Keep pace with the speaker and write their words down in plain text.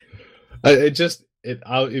I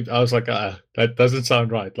was like, that doesn't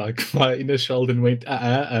sound right. Like my inner Sheldon went,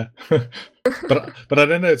 but I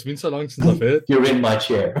don't know. It's been so long since I've heard. You're in my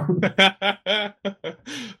chair.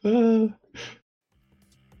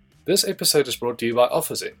 This episode is brought to you by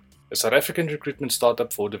OfferZen, a South African recruitment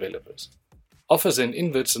startup for developers. OfferZen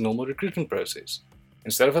inverts the normal recruitment process.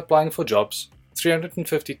 Instead of applying for jobs,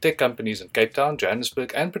 350 tech companies in Cape Town,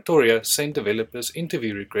 Johannesburg, and Pretoria send developers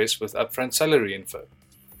interview requests with upfront salary info.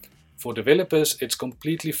 For developers, it's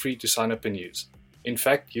completely free to sign up and use. In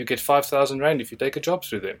fact, you get 5,000 Rand if you take a job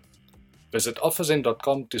through them. Visit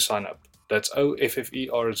offerzen.com to sign up. That's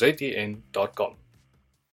OFFERZEN.com.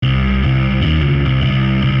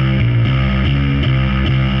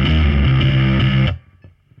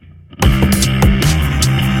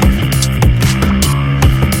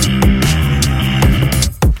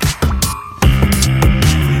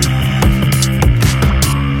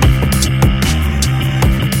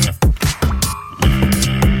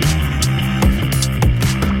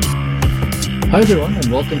 Hi everyone, and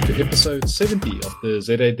welcome to episode 70 of the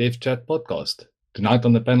ZA Dev Chat podcast. Tonight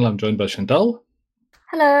on the panel, I'm joined by Chantal.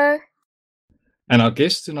 Hello. And our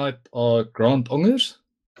guests tonight are Grant Ongers.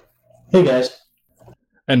 Hey guys.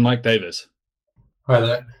 And Mike Davis. Hi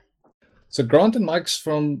there. So Grant and Mike's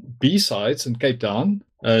from BSides in Cape Town,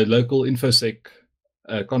 a local infosec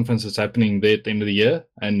conference that's happening there at the end of the year,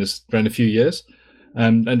 and it's run a few years.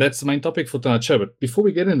 And that's the main topic for tonight's show. But before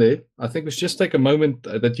we get in there, I think we should just take a moment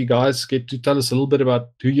that you guys get to tell us a little bit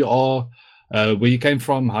about who you are, where you came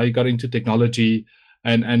from, how you got into technology,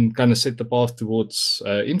 and kind of set the path towards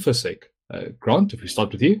infosec. Grant, if we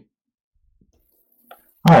start with you.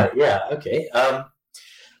 Hi, yeah, okay.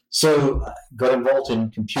 So I got involved in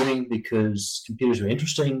computing because computers were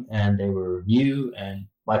interesting and they were new, and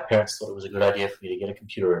my parents thought it was a good idea for me to get a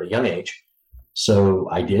computer at a young age. So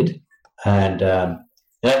I did. And then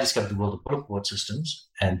I discovered the world of bulletin board systems,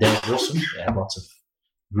 and they're awesome. They have lots of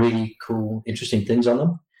really cool, interesting things on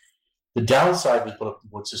them. The downside with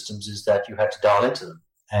bulletin board systems is that you had to dial into them,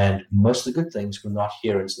 and most of the good things were not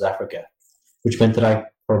here in South Africa, which meant that I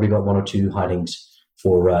probably got one or two hidings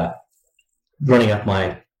for running up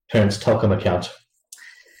my parents' telecom account,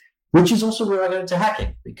 which is also where I got into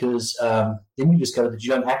hacking, because then you discover that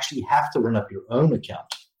you don't actually have to run up your own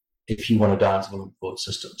account if you want to dial into bulletin board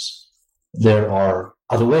systems. There are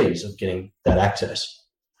other ways of getting that access.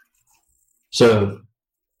 So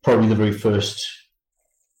probably the very first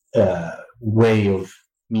way of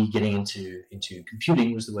me getting into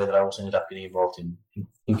computing was the way that I also ended up getting involved in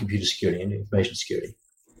computer security and information security.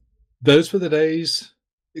 Those were the days,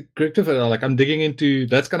 correct, like I'm digging into,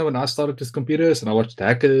 that's kind of when I started with computers, and I watched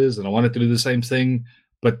hackers and I wanted to do the same thing,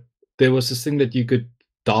 but there was this thing that you could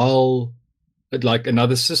dial, like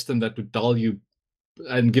another system that would dial you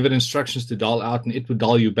and give it instructions to dial out, and it would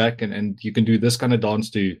dial you back, and you can do this kind of dance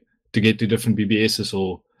to get to different BBSs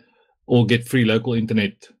or get free local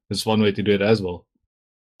internet. Is one way to do it as well.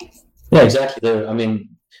 Yeah, exactly. I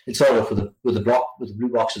mean, it started off with the blue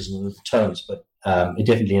boxes and with the tones, but it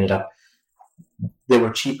definitely ended up. There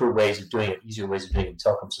were cheaper ways of doing it, easier ways of doing it in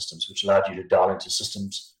telecom systems, which allowed you to dial into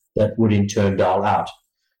systems that would in turn dial out.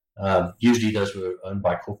 Usually, those were owned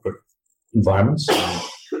by corporate environments.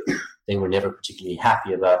 They were never particularly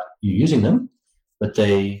happy about you using them, but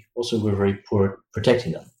they also were very poor at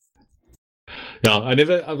protecting them. Yeah, I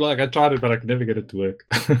tried it, but I could never get it to work,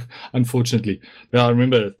 unfortunately. Yeah, I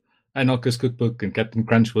remember Anarchist Cookbook and Captain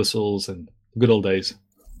Crunch whistles and good old days.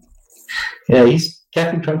 Yeah,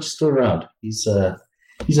 Captain Crunch is still around. He's a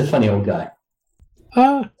funny old guy.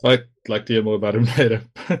 I'd like to hear more about him later.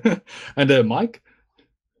 And Mike?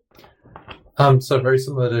 So very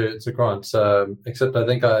similar to Grant, except I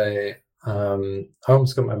think I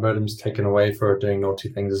almost got my modems taken away for doing naughty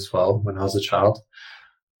things as well when I was a child.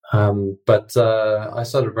 But I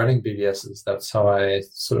started running BBSs. That's how I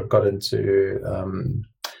sort of got into,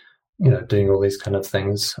 doing all these kind of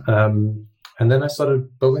things. And then I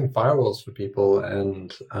started building firewalls for people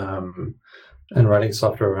and writing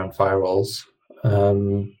software around firewalls.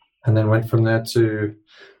 And then went from there to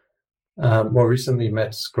more recently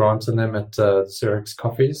met Grant and them at Xerox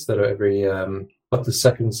Coffees that are every the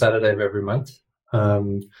second Saturday of every month.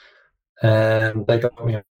 And they got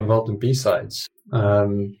me involved in BSides.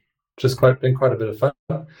 Just been quite a bit of fun.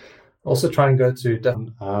 Also try and go to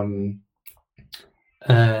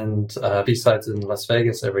BSides in Las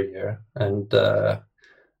Vegas every year, and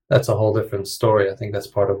that's a whole different story. I think that's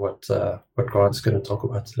part of what Grant's going to talk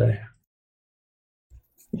about today.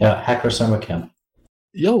 Yeah, Hacker Summer Camp.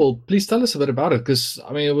 Yeah, well, please tell us a bit about it, because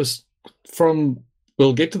it was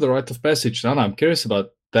we'll get to the rite of passage now. I'm curious about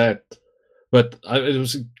that. But it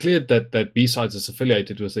was clear that BSides is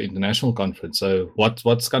affiliated with the international conference. So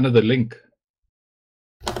what's kind of the link?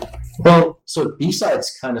 Well, so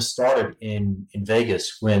BSides kind of started in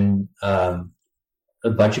Vegas when a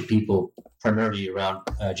bunch of people, primarily around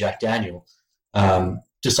Jack Daniel,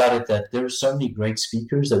 decided that there were so many great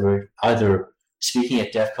speakers that were either speaking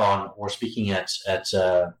at DEF CON or speaking at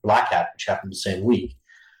Black Hat, which happened the same week.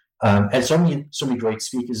 And so many great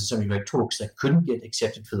speakers and so many great talks that couldn't get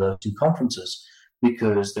accepted for those two conferences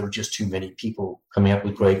because there were just too many people coming up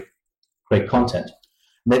with great content.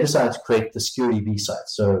 And they decided to create the security B-side.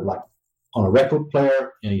 So like on a record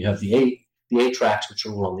player, you have the A tracks, which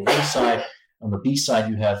are all on the A side. On the B side,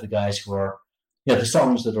 you have the guys who are, the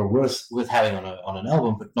songs that are worth having on an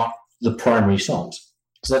album, but not the primary songs.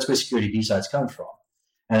 So that's where security B-sides come from.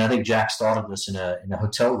 And I think Jack started this in a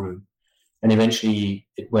hotel room, and eventually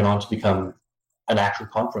it went on to become an actual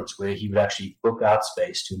conference where he would actually book out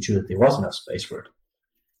space to ensure that there was enough space for it.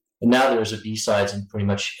 And now there's a B-sides in pretty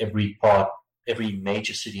much every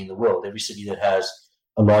major city in the world. Every city that has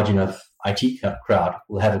a large enough IT crowd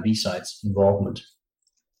will have a B-sides involvement.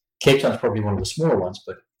 Cape Town is probably one of the smaller ones,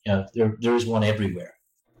 but there is one everywhere.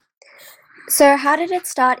 So how did it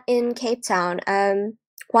start in Cape Town?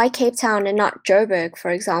 Why Cape Town and not Joburg, for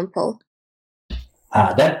example?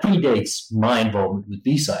 That predates my involvement with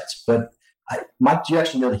B-sides. But Mike, do you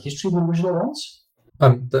actually know the history of the original ones?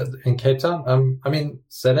 In Cape Town, I mean,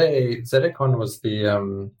 ZedCon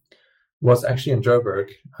was actually in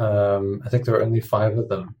Joburg. I think there were only 5 of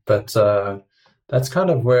them, but that's kind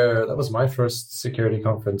of that was my first security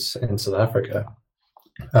conference in South Africa.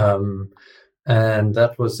 And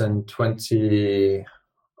that was in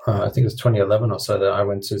I think it was 2011 or so that I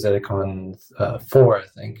went to ZedCon 4, I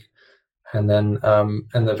think. And then,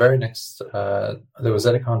 and the very next, there was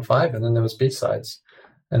ZedCon 5, and then there was B-sides.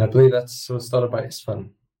 And I believe that was started by Istvan.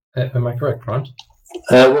 Am I correct, Grant?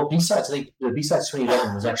 Well, B-sides, I think the B-sides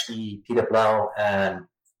 2011 was actually Peter Blau and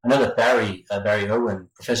another Barry Owen,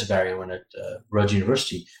 Professor Barry Owen at Rhodes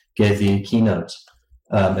University, gave the keynote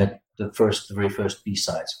at the very first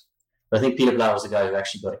B-sides. But I think Peter Blau was the guy who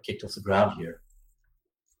actually got it kicked off the ground here.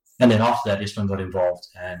 And then after that, Istvan got involved.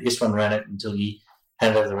 And Istvan ran it until he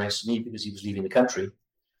handed over the reins to me because he was leaving the country.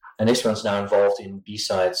 And Istvan's now involved in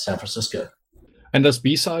B-sides San Francisco. And does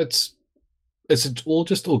B-sides, is it all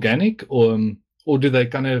just organic, or do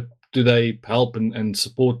they help and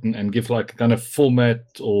support and give like a kind of format,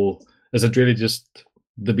 or is it really just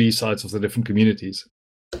the B-sides of the different communities?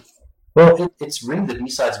 Well, it's really the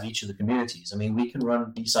B-sides of each of the communities. I mean, we can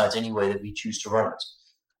run B-sides any way that we choose to run it.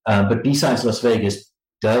 But B-sides Las Vegas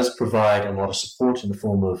does provide a lot of support in the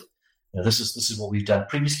form of, this is what we've done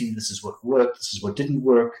previously, this is what worked, this is what didn't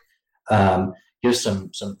work. Here's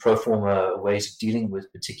some pro forma ways of dealing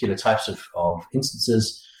with particular types of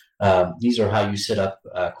instances. These are how you set up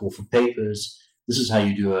call for papers. This is how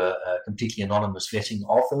you do a completely anonymous vetting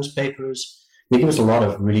of those papers. They give us a lot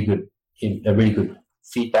of really good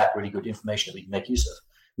feedback, really good information that we can make use of,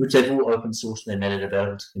 which they've all open sourced and they made it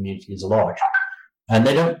available to the community as a large. And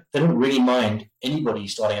they don't really mind anybody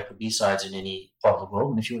starting up a B-sides in any part of the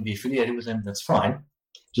world. And if you want to be affiliated with them, that's fine,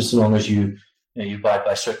 just as long as you abide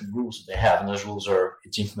by certain rules that they have. And those rules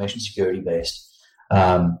it's information security based.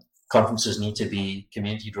 Conferences need to be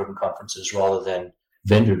community-driven conferences rather than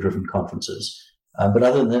vendor-driven conferences. But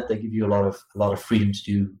other than that, they give you a lot of freedom to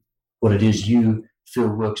do what it is you feel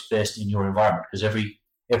works best in your environment. Because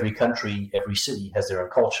every country, every city has their own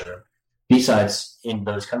culture. B-sides in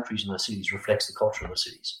those countries and those cities reflects the culture of those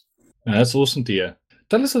cities. That's awesome to hear.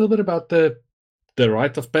 Tell us a little bit about the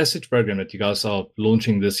Rite of Passage program that you guys are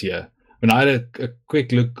launching this year. When I had a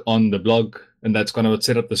quick look on the blog, and that's kind of what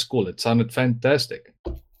set up the school, it sounded fantastic.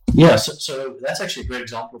 Yeah, so that's actually a great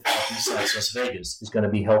example of how B-sides Las Vegas is going to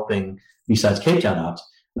be helping BSides Cape Town out.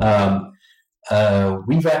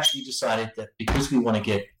 We've actually decided that because we want to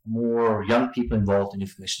get more young people involved in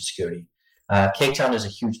information security, Cape Town is a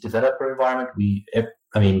huge developer environment.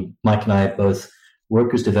 Mike and I both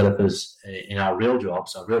work as developers in our real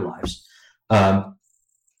jobs, our real lives.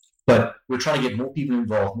 But we're trying to get more people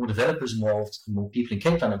involved, more developers involved, and more people in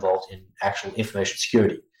Cape Town involved in actual information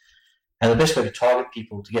security. And the best way to target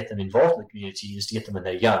people to get them involved in the community is to get them when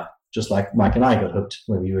they're young, just like Mike and I got hooked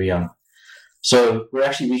when we were young. So we're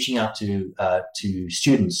actually reaching out to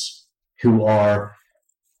students who are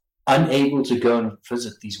unable to go and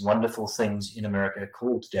visit these wonderful things in America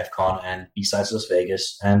called DEF CON and BSides Las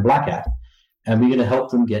Vegas and Black Hat. And we're going to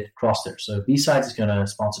help them get across there. So BSides is going to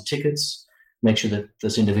sponsor tickets, make sure that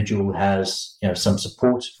this individual has some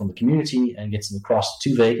support from the community and gets them across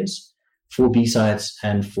to Vegas for BSides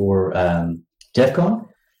and for DEF CON.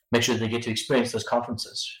 make sure that they get to experience those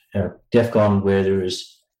conferences. DEF CON, where there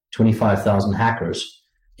is 25,000 hackers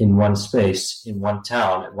in one space, in one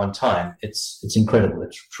town at one time, it's incredible.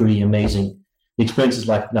 It's truly amazing. The experience is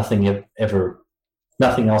like nothing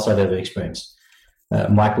else I've ever experienced.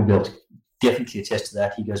 Mike will be able to definitely attest to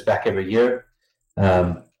that. He goes back every year,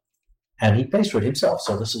 and he pays for it himself.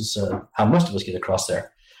 So this is how most of us get across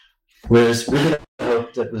there. Whereas we're going to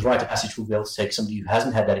hope that with Rite of Passage, we'll be able to take somebody who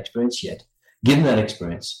hasn't had that experience yet, give them that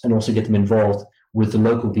experience, and also get them involved with the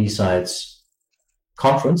local BSides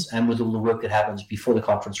conference and with all the work that happens before the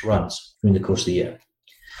conference runs during the course of the year.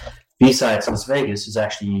 BSides Las Vegas is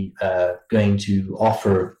actually going to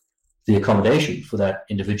offer the accommodation for that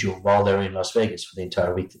individual while they're in Las Vegas for the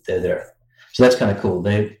entire week that they're there. So that's kind of cool.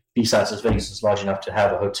 BSides Las Vegas is large enough to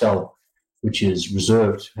have a hotel which is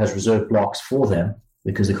has reserved blocks for them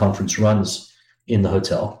because the conference runs in the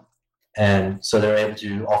hotel. And so they're able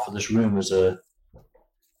to offer this room as a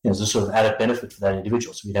sort of added benefit for that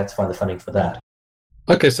individual. So we'd have to find the funding for that.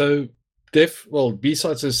 Okay, so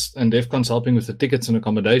BSides and DEF CON's helping with the tickets and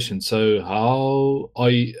accommodation. So how's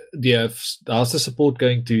the support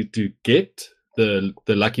going to get the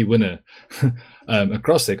lucky winner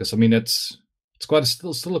across there? Because I mean, it's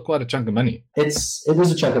still quite a chunk of money. It is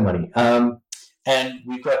a chunk of money, and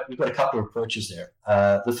we've got a couple of approaches there.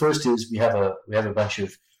 The first is we have a bunch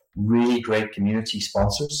of really great community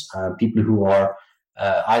sponsors, people who are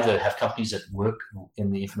either have companies that work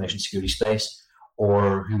in the information security space,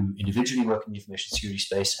 or who individually work in the information security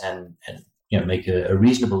space and make a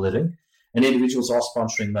reasonable living. And individuals are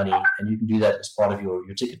sponsoring money, and you can do that as part of your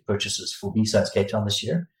ticket purchases for BSides Cape Town this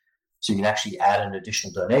year. So you can actually add an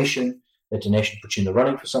additional donation. That donation puts you in the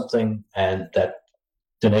running for something, and that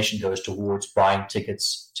donation goes towards buying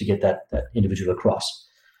tickets to get that individual across.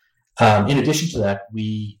 In addition to that,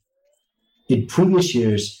 in previous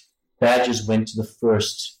years, badges went to the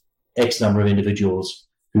first X number of individuals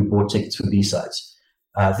who bought tickets for BSides.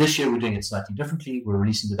 This year, we're doing it slightly differently. We're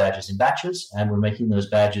releasing the badges in batches, and we're making those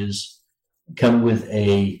badges come with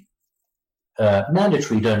a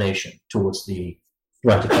mandatory donation towards the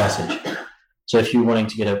Rite of Passage. So if you're wanting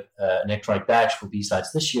to get an electronic badge for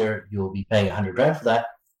BSides this year, you'll be paying $100 for that,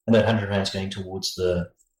 and that $100 is going towards the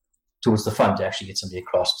fund to actually get somebody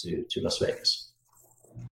across to Las Vegas.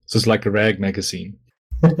 So it's like a rag magazine.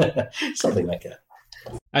 Something like that.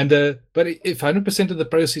 And but if 100% of the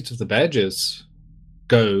proceeds of the badges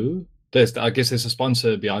go, I guess there's a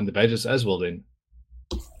sponsor behind the badges as well. Then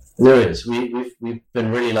there is. We've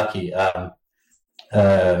been really lucky.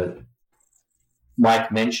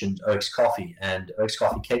 Mike mentioned Oaks Coffee, and Oaks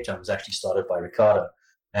Coffee Cape Town was actually started by Ricardo,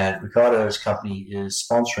 and Ricardo's company is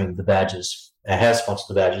sponsoring the badges. Has sponsored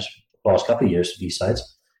the badges for the last couple of years for BSides.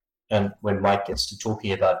 And when Mike gets to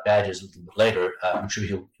talking about badges a little bit later, I'm sure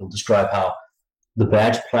he'll describe how the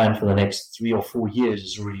badge plan for the next 3 or 4 years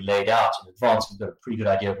is already laid out in advance. We've got a pretty good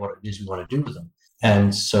idea of what it is we want to do with them.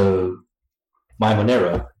 And so My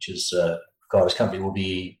Monero, which is Ricardo's company,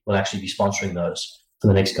 will actually be sponsoring those for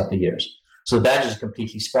the next couple of years. So the badges are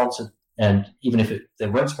completely sponsored. And even if they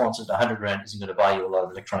weren't sponsored, $100 isn't going to buy you a lot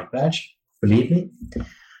of electronic badge. Believe me,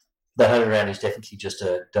 that $100 is definitely just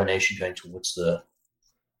a donation going towards the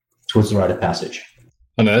Rite of Passage.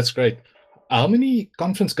 Oh, no, that's great. How many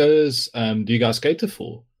conference goers do you guys cater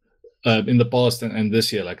for in the past and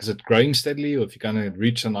this year? Like, is it growing steadily, or if you kind of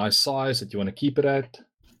reach a nice size that you want to keep it at?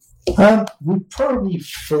 We probably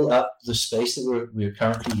fill up the space that we're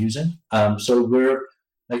currently using. So we're,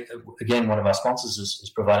 again, one of our sponsors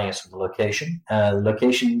is providing us with a location. The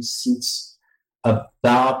location seats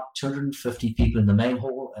about 250 people in the main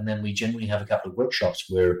hall, and then we generally have a couple of workshops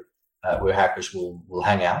where hackers will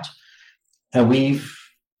hang out. And we've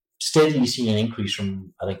steadily seen an increase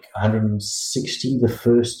from, I think, 160 the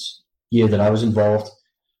first year that I was involved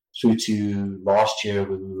through to last year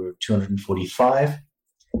where we were 245.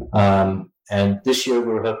 And this year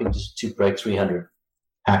we're hoping to break 300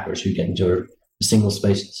 hackers who get into a single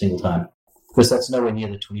space at a single time. Of course, that's nowhere near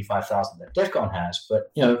the 25,000 that DEF CON has,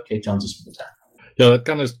 but, Cape Town's a small town. Yeah, that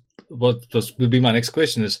kind of would be my next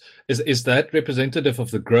question is that representative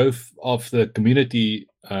of the growth of the community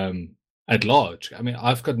at large? I mean,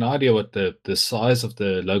 I've got no idea what the size of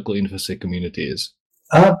the local infosec community is.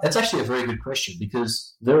 That's actually a very good question,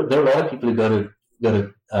 because there are a lot of people who go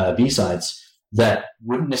to BSides that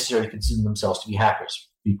wouldn't necessarily consider themselves to be hackers,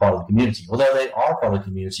 be part of the community. Although they are part of the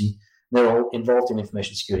community, they're all involved in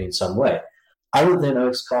information security in some way. Other than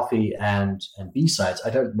Oaks Coffee and BSides, I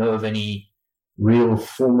don't know of any real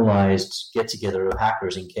formalized get-together of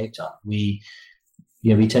hackers in Cape Town. We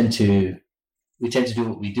tend to do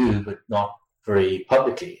what we do, but not very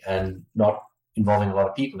publicly and not involving a lot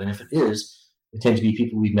of people. And if it is, They tend to be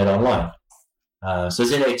people we've met online. So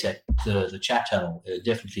ZA Tech, the chat channel,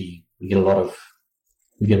 definitely we get a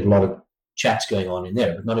lot of chats going on in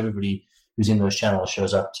there, but not everybody who's in those channels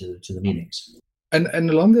shows up to the meetings. And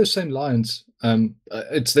along those same lines,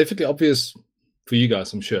 it's definitely obvious for you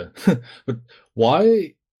guys, I'm sure. But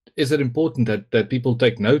why is it important that people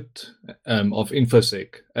take note of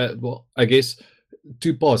infosec? Well, I guess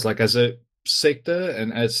two parts, like as a sector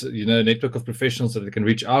and as a network of professionals that they can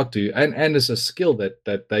reach out to, and as a skill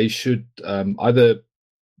that they should either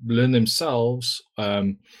learn themselves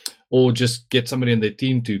or just get somebody in their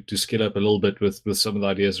team to skill up a little bit with some of the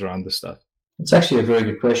ideas around this stuff. It's actually a very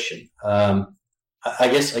good question. I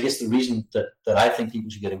guess the reason that I think people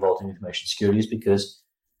should get involved in information security is because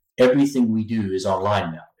everything we do is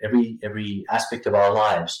online now. Every aspect of our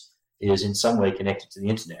lives is in some way connected to the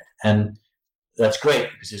internet, and that's great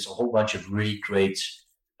because there's a whole bunch of really great,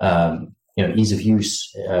 ease of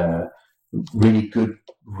use, really good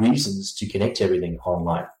reasons to connect everything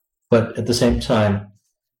online. But at the same time,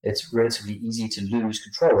 it's relatively easy to lose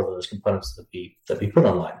control of those components that we put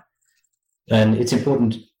online. And it's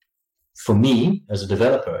important for me as a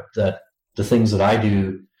developer that the things that I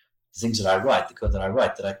do, the things that I write, the code that I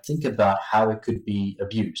write, that I think about how it could be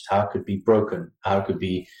abused, how it could be broken, how it could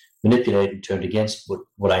be manipulated and turned against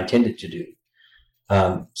what I intended to do.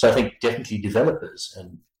 So I think definitely developers,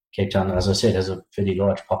 and Cape Town, as I said, has a fairly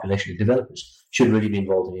large population of developers, should really be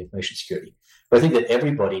involved in information security. But I think that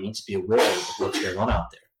everybody needs to be aware of what's going on out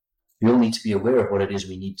there. We all need to be aware of what it is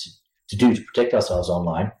we need to do to protect ourselves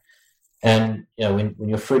online. And when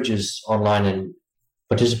your fridge is online and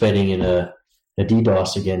participating in a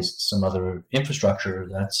DDoS against some other infrastructure,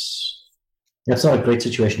 that's not a great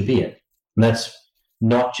situation to be in. And that's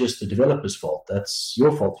not just the developer's fault. That's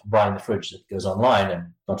your fault for buying the fridge that goes online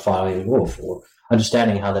and not filing it off, or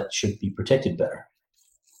understanding how that should be protected better.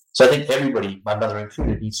 So I think everybody, my mother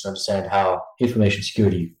included, needs to understand how information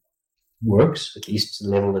security works, at least to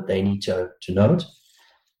the level that they need to know it.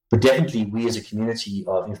 But definitely we as a community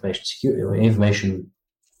of information security or information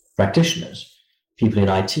practitioners, people in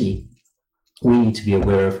IT, we need to be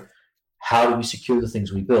aware of how do we secure the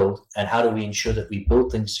things we build and how do we ensure that we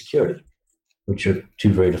build things securely, which are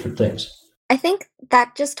two very different things. I think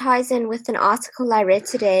that just ties in with an article I read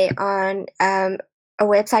today on a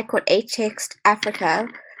website called Text Africa,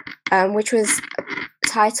 which was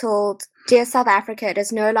titled, "Dear South Africa, it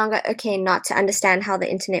is no longer okay not to understand how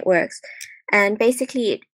the internet works." And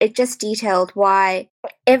basically, it just detailed why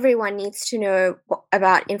everyone needs to know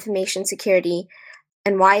about information security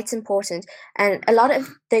and why it's important. And a lot of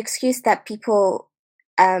the excuse that people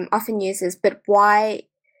often use is, but why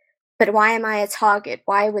am I a target?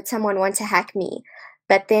 Why would someone want to hack me?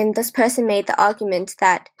 But then this person made the argument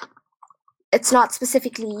that it's not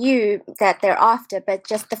specifically you that they're after, but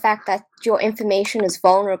just the fact that your information is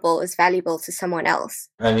vulnerable is valuable to someone else.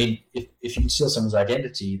 I mean, if you steal someone's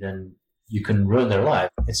identity, then you can ruin their life.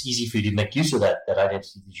 It's easy for you to make use of that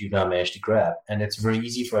identity that you've now managed to grab. And it's very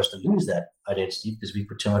easy for us to lose that identity because we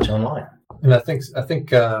put too much online. And I think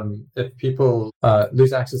if people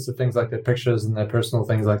lose access to things like their pictures and their personal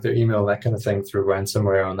things like their email, that kind of thing, through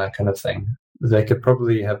ransomware and that kind of thing, they could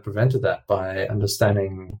probably have prevented that by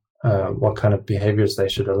understanding what kind of behaviors they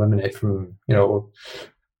should eliminate from,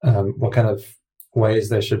 what kind of ways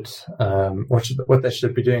they should, what they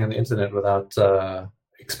should be doing on the internet without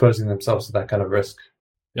exposing themselves to that kind of risk.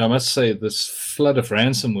 Yeah, I must say this flood of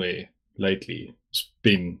ransomware lately has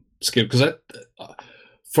been scary, because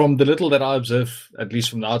from the little that I observe, at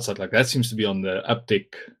least from the outside, like that seems to be on the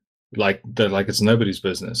uptick, like it's nobody's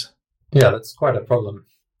business. Yeah, that's quite a problem.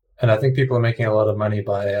 And I think people are making a lot of money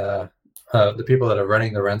by the people that are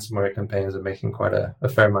running the ransomware campaigns are making quite a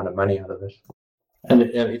fair amount of money out of it. And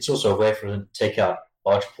it's also a way for them to take out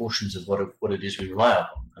large portions of what it is we rely on.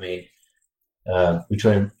 I mean, you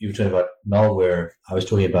were talking about malware. I was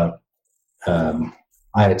talking about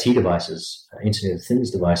IoT devices, Internet of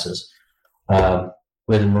Things devices,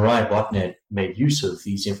 where the Mirai botnet made use of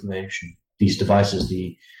these devices,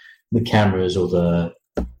 the cameras or the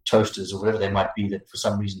toasters or whatever they might be that for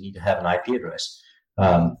some reason need to have an IP address,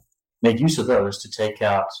 made use of those to take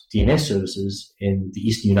out DNS services in the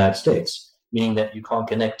eastern United States, meaning that you can't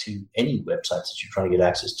connect to any websites that you're trying to get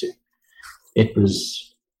access to. It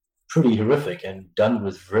was pretty horrific and done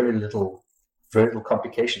with very little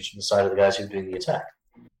complications from the side of the guys who were doing the attack.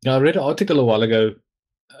 Yeah, I read an article a while ago.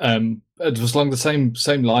 It was along the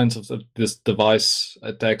same lines of this device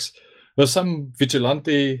attacks. There was some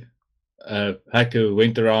vigilante hacker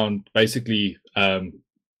went around, basically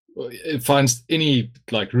it finds any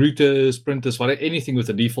like routers, printers, whatever, anything with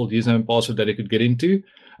a default username and password that it could get into,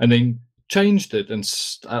 and then changed it, and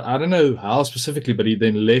I don't know how specifically, but he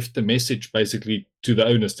then left the message basically to the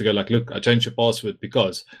owners to go like, look, I changed your password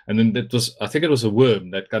because, and then I think it was a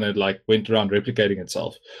worm that kind of like went around replicating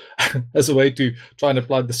itself as a way to try and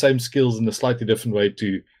apply the same skills in a slightly different way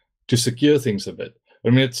to secure things a bit. I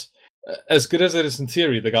mean, it's as good as it is in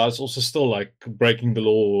theory, the guy's also still like breaking the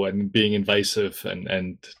law and being invasive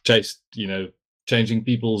and changing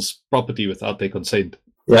people's property without their consent.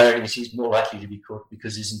 Yeah, and he's more likely to be caught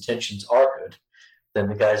because his intentions are good than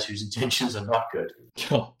the guys whose intentions are not good.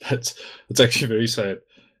 Oh, that's actually very sad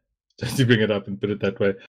to bring it up and put it that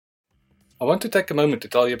way. I want to take a moment to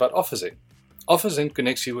tell you about OfferZen. OfferZen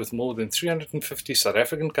connects you with more than 350 South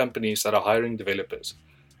African companies that are hiring developers.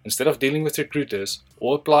 Instead of dealing with recruiters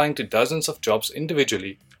or applying to dozens of jobs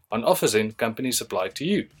individually, on OfferZen, companies apply to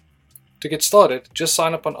you. To get started, just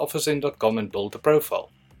sign up on offerzen.com and build a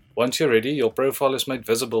profile. Once you're ready, your profile is made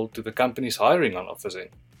visible to the companies hiring on OfferZen.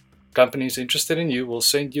 Companies interested in you will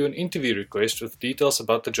send you an interview request with details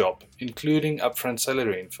about the job, including upfront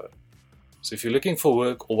salary info. So if you're looking for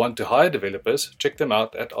work or want to hire developers, check them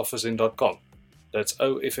out at offerzen.com. That's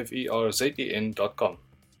offerzen.com.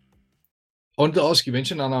 I wanted to ask, you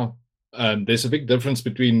mentioned, Anna, there's a big difference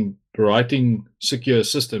between writing secure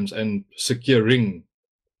systems and securing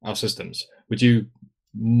our systems. Would you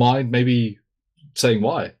mind maybe saying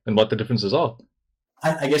why and what the differences are?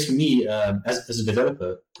 I guess for me, as a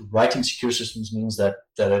developer, writing secure systems means that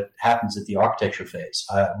it happens at the architecture phase.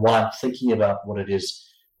 While I'm thinking about what it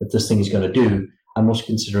is that this thing is going to do, I'm also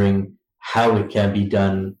considering how it can be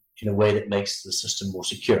done in a way that makes the system more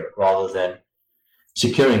secure, rather than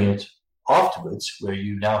securing it afterwards, where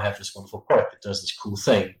you now have this wonderful product that does this cool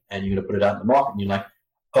thing, and you're going to put it out in the market, and you're like,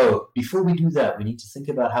 oh, before we do that, we need to think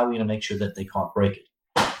about how we're going to make sure that they can't break it.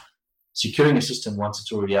 Securing a system once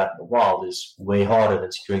it's already out in the wild is way harder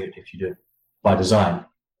than securing it if you do it by design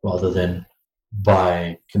rather than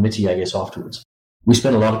by committee, I guess, afterwards. We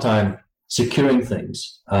spend a lot of time securing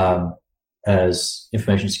things as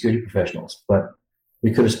information security professionals, but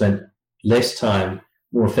we could have spent less time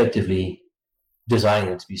more effectively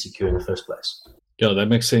designing it to be secure in the first place. Yeah, that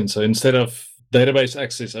makes sense. So instead of database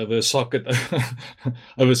access over a socket,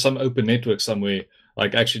 over some open network somewhere,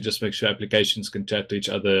 like actually just make sure applications can chat to each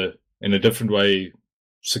other in a different way,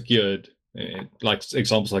 secured, like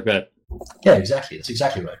examples like that. Yeah, exactly. That's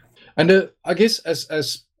exactly right. And I guess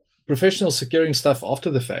as professionals securing stuff after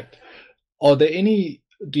the fact, do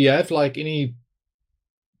you have like any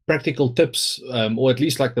practical tips, or at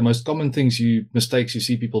least like the most common mistakes you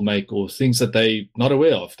see people make, or things that they're not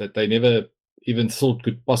aware of, that they never even thought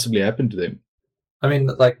could possibly happen to them? I mean,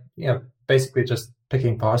 basically just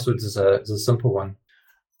picking passwords is a simple one,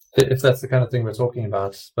 if that's the kind of thing we're talking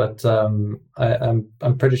about. But I'm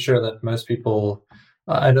pretty sure that most people,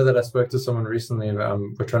 I know that I spoke to someone recently.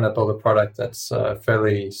 We're trying to build a product that's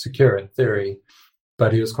fairly secure in theory,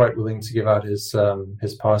 but he was quite willing to give out his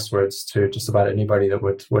passwords to just about anybody that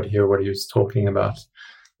would hear what he was talking about.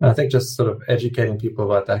 And I think just sort of educating people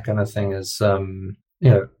about that kind of thing is,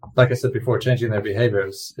 like I said before, changing their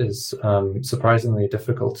behaviors is surprisingly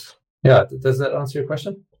difficult. Yeah, does that answer your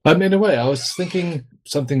question? In a way, I was thinking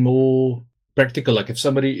something more practical, like if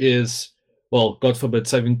somebody is, well, God forbid,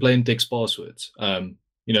 saving plain text passwords,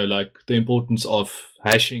 like the importance of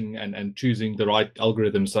hashing and choosing the right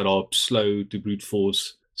algorithms that are slow to brute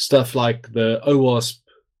force, stuff like the OWASP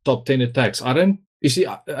top 10 attacks.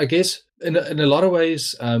 I guess in a lot of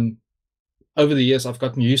ways, over the years, I've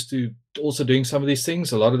gotten used to also doing some of these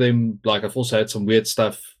things. A lot of them, like I've also had some weird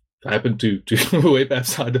stuff happen to web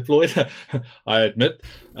apps I deployed. I admit,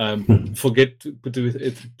 forget to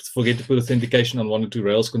put authentication on one or two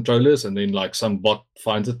Rails controllers, and then like some bot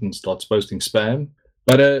finds it and starts posting spam.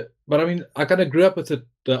 But I mean, I kind of grew up with the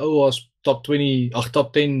OWASP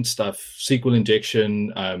top 10 stuff: SQL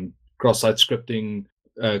injection, cross-site scripting,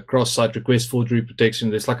 cross-site request forgery protection.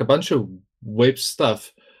 There's like a bunch of web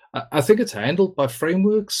stuff. I think it's handled by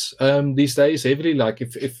frameworks these days heavily. Like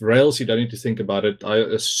if Rails, you don't need to think about it. I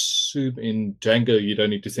assume in Django, you don't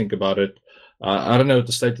need to think about it. I don't know what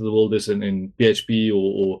the state of the world is in PHP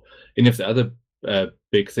or any of the other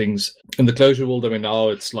big things. In the closure world, I mean, now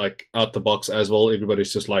it's like out the box as well.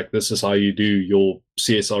 Everybody's just like, this is how you do your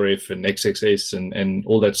CSRF and XXS and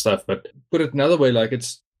all that stuff. But put it another way, like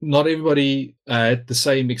it's not everybody had the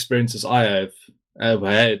same experiences I have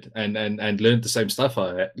had and learned the same stuff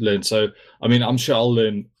I learned. So I mean, I'm sure I'll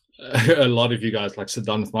learn a lot of you guys like sit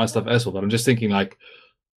down with my stuff as well, but I'm just thinking like,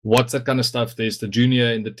 what's that kind of stuff? There's the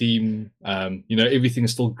junior in the team, everything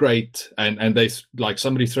is still great, and they like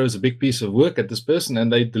somebody throws a big piece of work at this person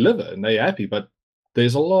and they deliver and they're happy, but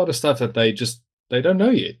there's a lot of stuff that they just they don't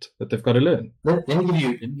know yet that they've got to learn. Let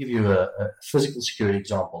me give you a physical security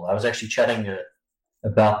example. I was actually chatting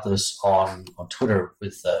about this on Twitter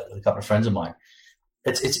with a couple of friends of mine.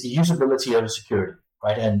 It's usability over security,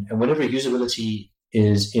 right? And whenever usability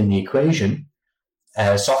is in the equation,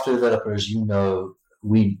 as software developers, we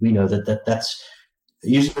know that's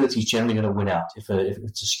usability is generally going to win out. If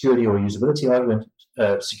it's a security or a usability argument,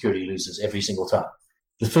 security loses every single time.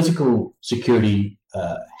 The physical security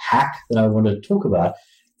hack that I want to talk about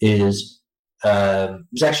is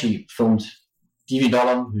was actually filmed. D.V.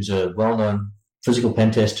 Dollum, who's a well-known physical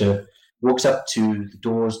pen tester, walks up to the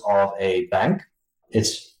doors of a bank.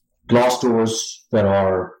 It's glass doors that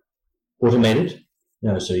are automated.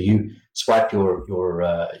 So you swipe your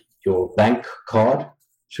bank card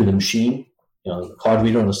through the machine, the card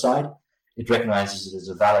reader on the side. It recognizes it as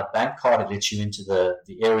a valid bank card. It lets you into the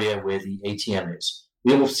area where the ATM is.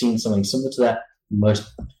 We all have seen something similar to that.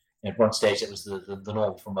 At one stage, it was the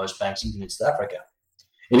norm for most banks, even in South Africa.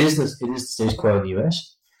 It is the status quo in the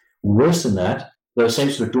US. Worse than that, those same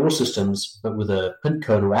sort of door systems, but with a PIN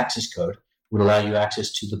code or access code, would allow you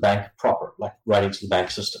access to the bank proper, like right into the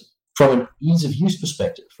bank system. From an ease of use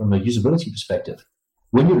perspective, from a usability perspective,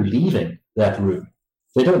 when you're leaving that room,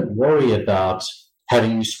 they don't worry about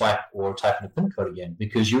having you swipe or type in a PIN code again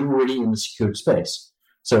because you're already in the secured space.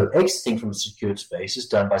 So exiting from a secured space is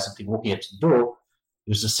done by simply walking up to the door.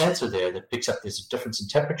 There's a sensor there that picks up there's a difference in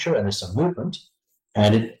temperature and there's some movement,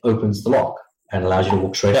 and it opens the lock and allows you to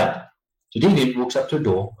walk straight out. So David walks up to a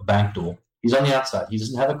door, a bank door. He's on the outside. He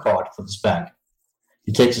doesn't have a card for this bank.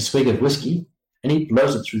 He takes a swig of whiskey and he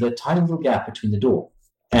blows it through that tiny little gap between the door.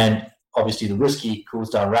 And obviously the whiskey cools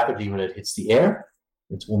down rapidly when it hits the air.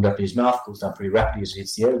 It's warmed up in his mouth, cools down pretty rapidly as it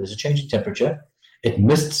hits the air. There's a change in temperature. It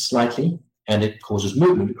mists slightly and it causes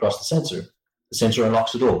movement across the sensor. The sensor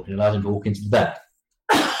unlocks the door and allows him to walk into the bank.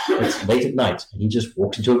 It's late at night and he just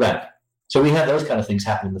walks into a bank. So we have those kind of things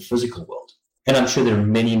happen in the physical world. And I'm sure there are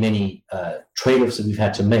many, many trade-offs that we've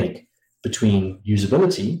had to make between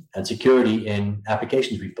usability and security in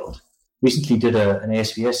applications we've built. Recently did an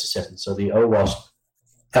ASVS assessment, so the OWASP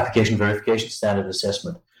Application Verification Standard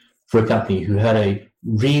Assessment for a company who had a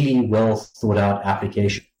really well thought out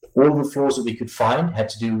application. All the flaws that we could find had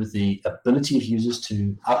to do with the ability of users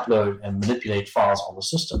to upload and manipulate files on the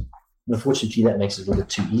system. And unfortunately, that makes it a little bit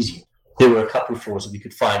too easy. There were a couple of flaws that we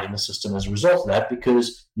could find in the system as a result of that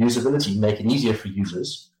because usability, making it easier for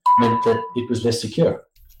users, meant that it was less secure.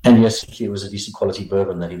 And yes, it was a decent quality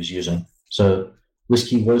bourbon that he was using. So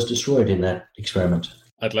whiskey was destroyed in that experiment.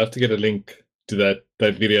 I'd love to get a link to that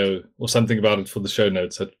video or something about it for the show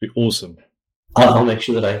notes. That'd be awesome. I'll make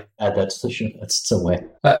sure that I add that to the show notes somewhere.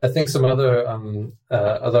 I think some other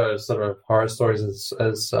sort of horror stories,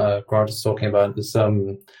 as Grant is talking about, is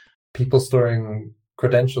people storing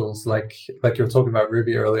credentials, like you were talking about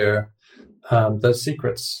Ruby earlier. Those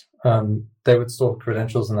secrets, they would store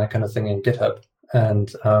credentials and that kind of thing in GitHub, and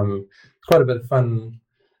it's quite a bit of fun.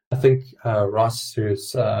 I think Ross,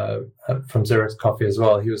 who's from Xerox Coffee as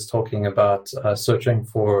well, he was talking about searching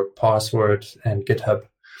for password and GitHub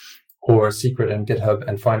or secret in GitHub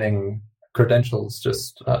and finding credentials,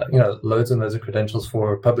 just loads and loads of credentials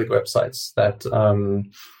for public websites that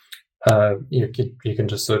you can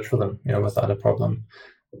just search for them, without a problem.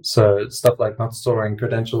 So stuff like not storing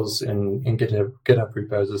credentials in GitHub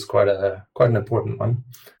repos is quite an important one.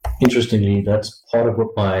 Interestingly, that's part of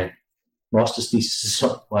what my master's thesis is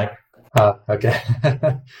like. Okay.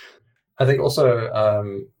 I think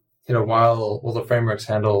also, while all the frameworks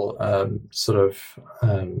handle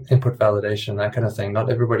input validation, that kind of thing, not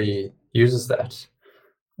everybody uses that.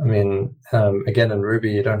 I mean, again, in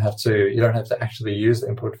Ruby, you don't have to actually use the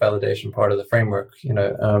input validation part of the framework,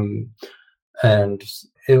 and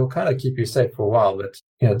it'll kind of keep you safe for a while.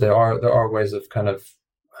 But there are ways of kind of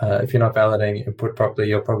if you're not validating input properly,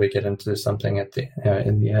 you'll probably get into something at the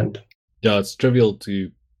in the end. Yeah, it's trivial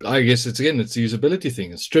to. I guess it's a usability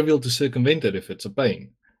thing. It's trivial to circumvent it if it's a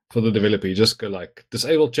pain for the developer. You just go like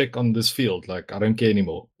disable check on this field. Like I don't care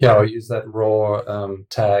anymore. Yeah, or use that raw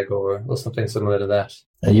tag or something similar to that.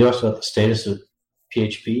 And you asked about the status of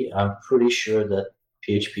PHP. I'm pretty sure that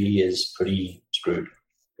PHP is pretty screwed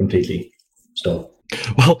completely still.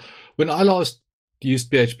 Well, when I last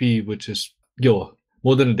used PHP, which is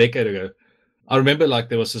more than a decade ago, I remember like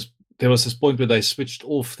there was this point where they switched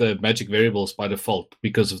off the magic variables by default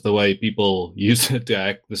because of the way people use it to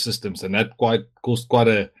hack the systems, and that caused quite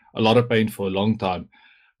a lot of pain for a long time.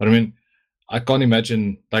 But I mean, I can't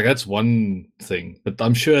imagine, like that's one thing, but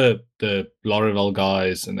I'm sure the Laravel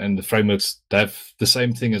guys and the frameworks have the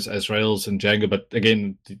same thing as Rails and Django. But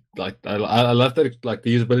again, like I love that like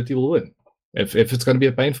the usability will win. If it's going to be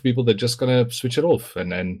a pain for people, they're just going to switch it off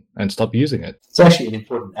and stop using it. It's actually an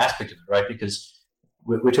important aspect of it, right? Because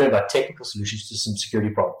we're talking about technical solutions to some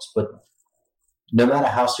security problems, but no matter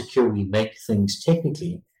how secure we make things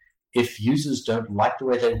technically, if users don't like the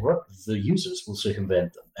way they work, the users will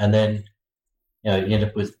circumvent them. And then you end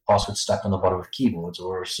up with passwords stuck on the bottom of keyboards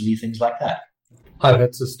or silly things like that. I've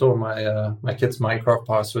had to store my kids' Minecraft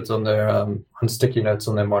passwords on their on sticky notes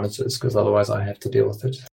on their monitors because otherwise I have to deal with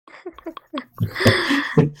it.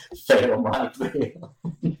 Fail my fail.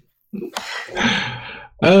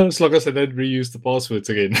 As long as I don't reuse the passwords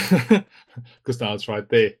again, because now it's right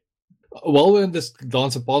there. While we're in this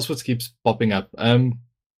dance of passwords keeps popping up,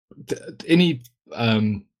 any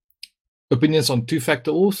opinions on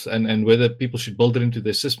two-factor auth and whether people should build it into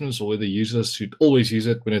their systems or whether users should always use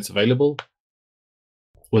it when it's available?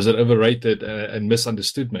 Was it overrated and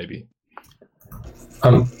misunderstood maybe?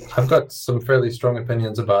 I've got some fairly strong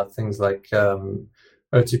opinions about things like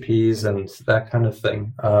OTPs and that kind of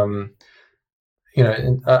thing.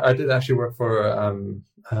 I did actually work for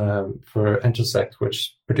infosec,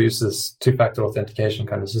 which produces two-factor authentication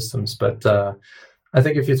kind of systems. But I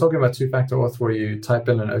think if you're talking about two-factor auth where you type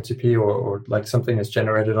in an OTP or like something is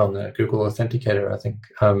generated on the Google Authenticator, I think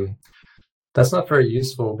that's not very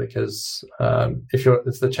useful because if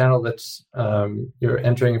the channel that you're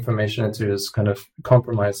entering information into is kind of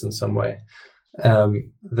compromised in some way,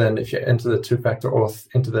 then if you enter the two-factor auth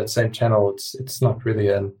into that same channel, it's not really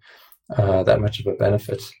that much of a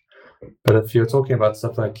benefit. But if you're talking about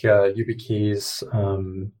stuff like YubiKeys,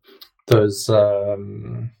 those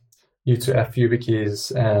U2F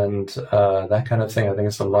YubiKeys and that kind of thing, I think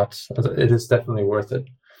it is definitely worth it.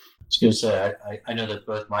 I was going to say, I know that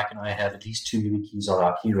both Mike and I have at least 2 YubiKeys on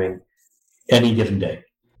our keyring any given day.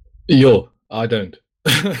 I don't.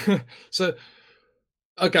 So,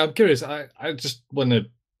 okay, I'm curious. I just want to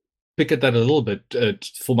pick at that a little bit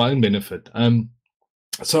for my own benefit.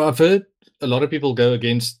 So I've heard a lot of people go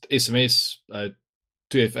against SMS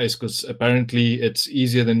 2FAs because apparently it's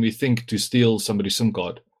easier than we think to steal somebody's SIM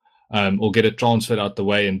card or get it transferred out the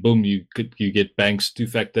way, and boom, you get banks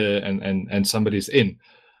two-factor and somebody's in.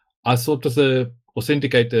 I thought with the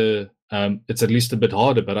authenticator, it's at least a bit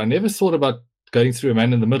harder, but I never thought about going through a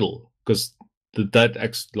man in the middle because that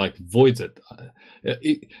actually voids it.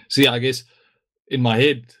 See, I guess in my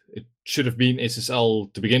head it should have been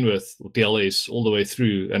SSL to begin with, or TLS all the way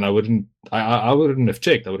through, and I wouldn't have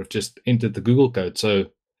checked. I would have just entered the Google code. So,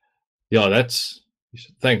 yeah,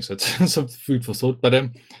 thanks. That's some food for thought.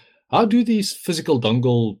 But how do these physical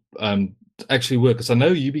dongle actually work? Because I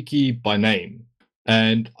know YubiKey by name,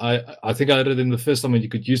 and I think I heard it in the first time when you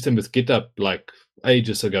could use them with GitHub like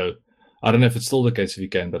ages ago. I don't know if it's still the case if you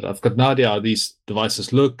can, but I've got no idea how these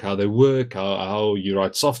devices look, how they work, how you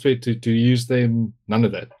write software to use them. None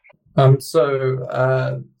of that. So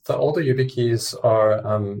the older YubiKeys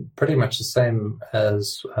are pretty much the same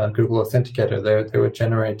as Google Authenticator. They would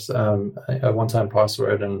generate a one-time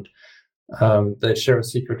password, and they share a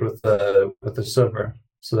secret with the server.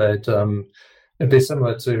 So it'd be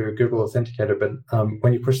similar to Google Authenticator, but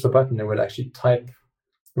when you push the button, it would actually type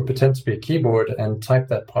or pretend to be a keyboard and type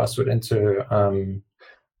that password into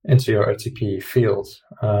your OTP field.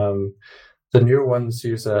 The newer ones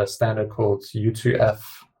use a standard called U2F,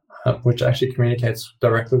 which actually communicates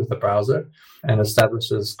directly with the browser and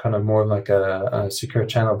establishes kind of more like a secure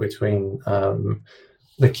channel between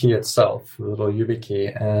the key itself, the little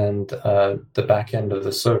YubiKey, and the back end of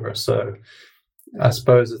the server. So I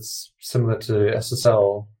suppose it's similar to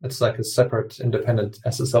SSL. It's like a separate independent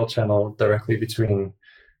SSL channel directly between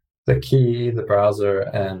the key, the browser,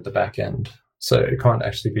 and the back end. So it can't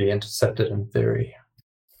actually be intercepted in theory.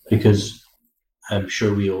 Because I'm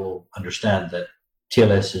sure we all understand that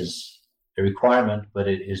TLS is a requirement, but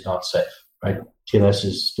it is not safe, right? TLS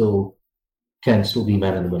can still be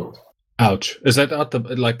man in the middle. Ouch. Is that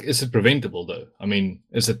is it preventable though? I mean,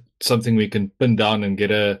 is it something we can pin down and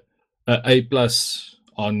get a plus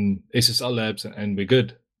on SSL labs and we're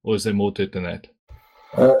good? Or is there more to it than that?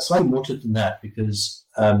 Slightly more to it than that, because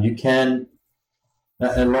you can.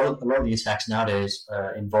 A lot of these hacks nowadays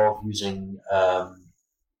involve using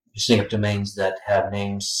setting up domains that have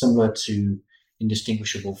names similar to,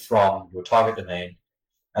 indistinguishable from your target domain,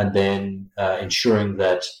 and then ensuring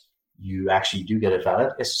that you actually do get a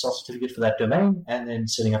valid SSL certificate for that domain, and then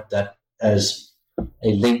setting up that as a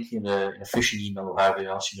link in a phishing email or however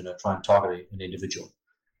else you're going to try and target an individual.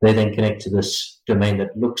 They then connect to this domain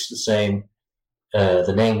that looks the same.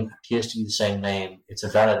 The name appears to be the same name. It's a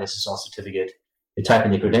valid SSL certificate. They type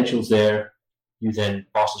in the credentials there. You then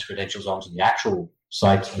pass those credentials onto the actual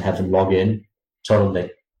site and have them log in, tell them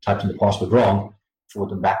they typed in the password wrong.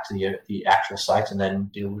 forward them back to the actual site, and then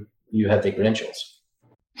you have their credentials.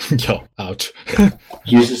 Yeah, ouch.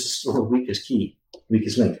 Users is still the weakest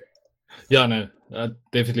link. Yeah, no,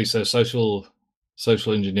 definitely. So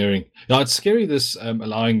social engineering. Yeah, it's scary. This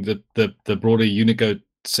allowing the broader Unicode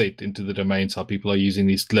set into the domains. How people are using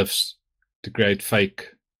these glyphs to create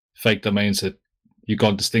fake domains that you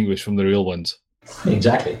can't distinguish from the real ones.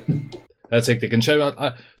 Exactly. That's hectic. And show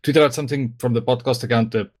I tweeted out something from the podcast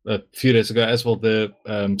account a few days ago as well. The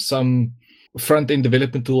some front-end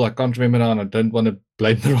development tool, I can't remember now, and I don't want to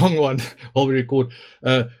blame the wrong one while we record.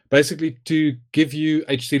 Basically, to give you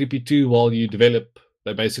HTTP2 while you develop,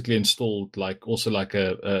 they basically installed also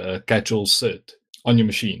a catch-all cert on your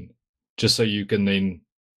machine, just so you can then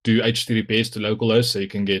do HTTPS to localhost, so you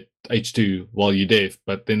can get H2 while you dev.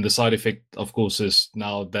 But then the side effect, of course, is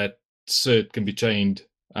now that cert can be chained.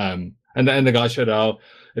 And the guy showed how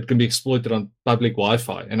it can be exploited on public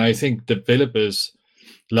Wi-Fi. And I think developers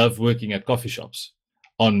love working at coffee shops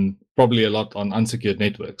on probably a lot on unsecured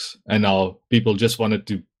networks. And now people just wanted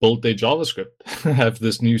to build their JavaScript, have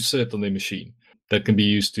this new cert on their machine that can be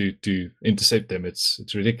used to intercept them. It's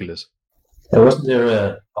ridiculous. Wasn't there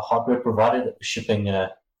a hardware provider that was shipping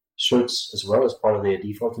certs as well as part of their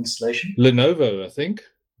default installation? Lenovo, I think.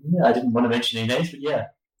 Yeah, I didn't want to mention any names, but yeah.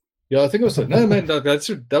 Yeah, I think it was. No, man,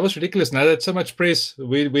 that was ridiculous. Now that's so much press.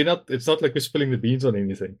 We're not. It's not like we're spilling the beans on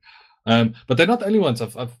anything. But they're not the only ones. I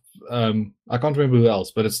can't remember who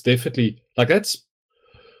else, but it's definitely that's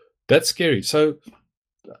scary. So,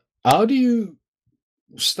 how do you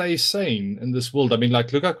stay sane in this world? I mean,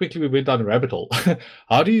 look how quickly we went down a rabbit hole.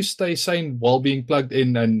 How do you stay sane while being plugged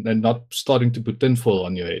in and not starting to put tinfoil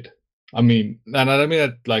on your head? I mean, and I don't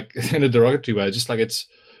mean that in a derogatory way. Just it's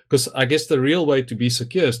because I guess the real way to be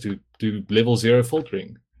secure is to do level 0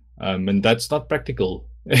 filtering, and that's not practical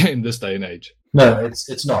in this day and age. No,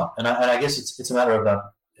 it's not, and I guess it's a matter of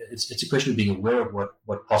it's a question of being aware of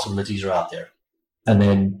what possibilities are out there, and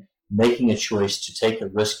then making a choice to take a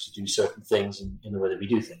risk to do certain things in the way that we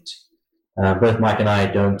do things. Both Mike and I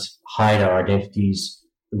don't hide our identities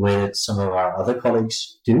the way that some of our other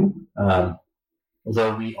colleagues do,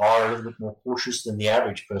 although we are a little bit more cautious than the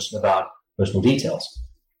average person about personal details.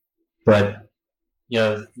 But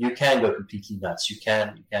you can go completely nuts. You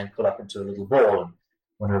can pull up into a little ball and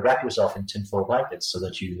want to wrap yourself in tinfoil blankets so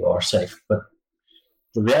that you are safe. But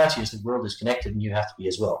the reality is the world is connected, and you have to be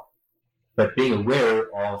as well. But being aware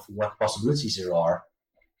of what possibilities there are.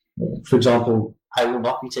 For example, I will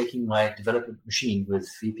not be taking my development machine with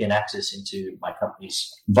VPN access into my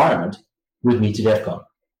company's environment with me to DEF CON.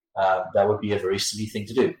 That would be a very silly thing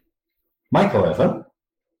to do. Mike, however,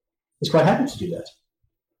 is quite happy to do that.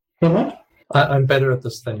 Hey, Mike? I'm better at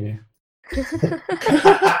this than you.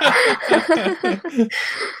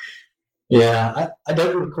 Yeah, I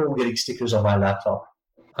don't recall getting stickers on my laptop.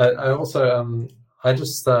 I also I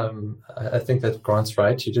think that Grant's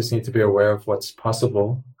right. You just need to be aware of what's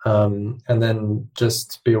possible, and then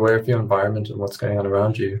just be aware of your environment and what's going on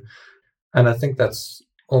around you. And I think that's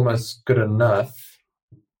almost good enough.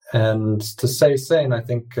 And to stay sane, I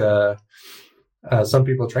think some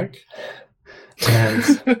people drink,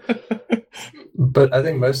 but I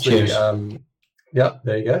think mostly, yeah,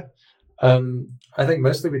 there you go. I think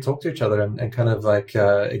mostly we talk to each other and kind of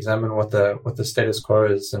examine what the status quo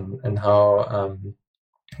is and how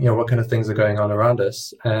what kind of things are going on around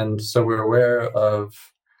us, and so we're aware of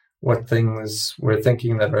what things we're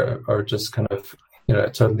thinking that are just kind of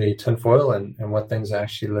totally tinfoil and what things are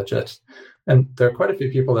actually legit. And there are quite a few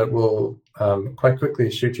people that will quite quickly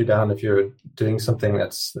shoot you down if you're doing something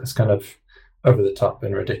that's kind of over the top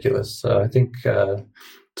and ridiculous. So I think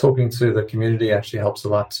talking to the community actually helps a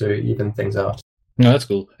lot to even things out. No, that's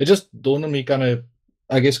cool. It just dawned on me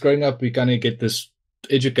I guess growing up, we kind of get this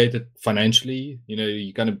educated financially.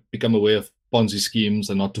 You kind of become aware of Ponzi schemes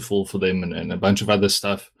and not to fall for them and a bunch of other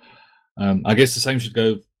stuff. I guess the same should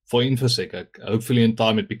go for infosec. Hopefully in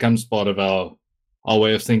time it becomes part of our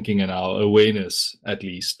way of thinking and our awareness, at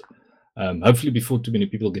least. Hopefully before too many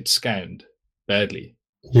people get scammed badly.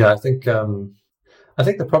 Yeah, I think the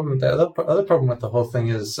other problem with the whole thing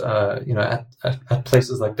is, at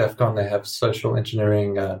places like DEF CON, they have social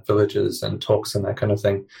engineering villages and talks and that kind of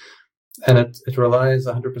thing. And it relies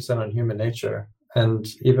 100% on human nature. And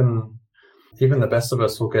even the best of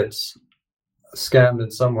us will get scammed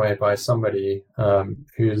in some way by somebody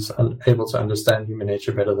who's able to understand human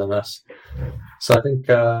nature better than us. So I think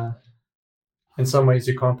in some ways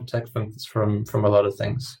you can't protect from a lot of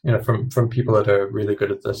things, from people that are really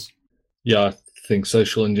good at this. Yeah, I think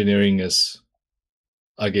social engineering is,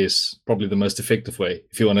 I guess, probably the most effective way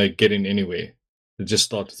if you want to get in anywhere. Just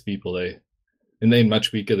start with people. in the end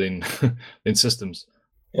much weaker than than systems.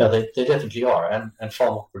 Yeah, they definitely are, and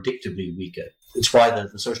far more predictably weaker. It's why the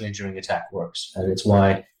social engineering attack works, and it's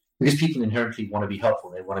why, because people inherently want to be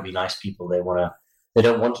helpful, they want to be nice people, they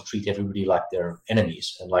don't want to treat everybody like they're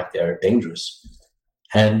enemies and like they're dangerous.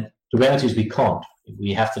 And the reality is we can't.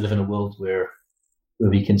 We have to live in a world where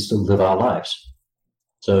we can still live our lives.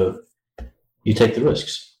 So you take the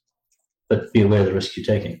risks, but be aware of the risks you're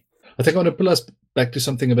taking. I think I want to pull us back to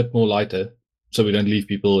something a bit more lighter, so we don't leave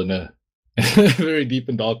people in a very deep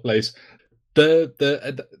and dark place.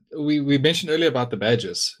 We mentioned earlier about the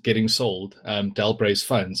badges getting sold to help raise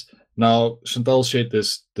funds. Now, Chantal shared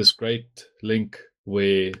this great link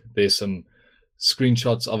where there's some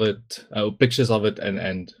screenshots of it, pictures of it,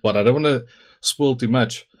 and what I don't want to spoil too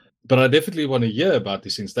much, but I definitely want to hear about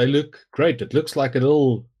these things. They look great. It looks like a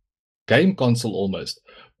little game console almost.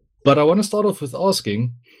 But I want to start off with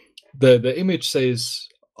asking, the image says,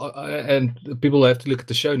 and people have to look at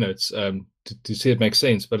the show notes to see it makes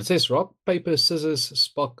sense, but it says rock, paper, scissors,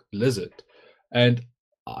 Spock, lizard. And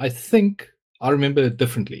I think I remember it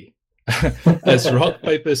differently as rock,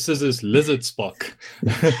 paper, scissors, lizard, Spock.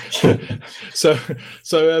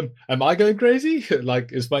 so am I going crazy?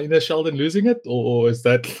 Like, is my inner Sheldon losing it, or is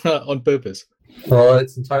that on purpose? Well,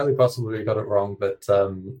 it's entirely possible we got it wrong, but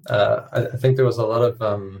I think there was a lot of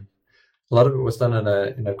it was done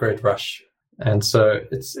in a great rush, and so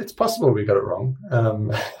it's possible we got it wrong.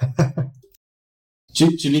 To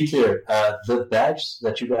be clear, the badge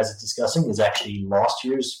that you guys are discussing is actually last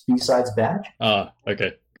year's BSides badge. Ah,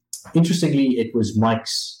 okay. Interestingly, it was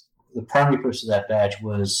Mike's. The primary purpose of that badge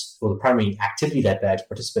was, or the primary activity that badge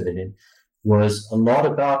participated in, was a lot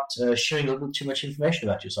about sharing a little too much information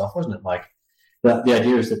about yourself, wasn't it, Mike? The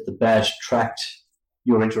idea is that the badge tracked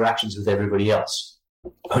your interactions with everybody else.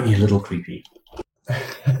 Only a little creepy.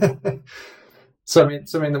 So I mean,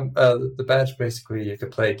 the badge basically, you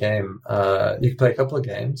could play a game. You could play a couple of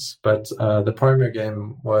games, but the primary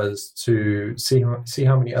game was to see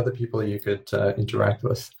how many other people you could interact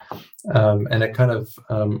with, and it kind of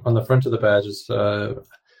on the front of the badge is a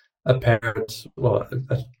paired,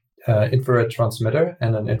 infrared transmitter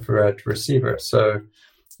and an infrared receiver. So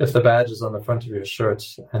if the badge is on the front of your shirt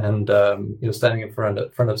and you're standing in front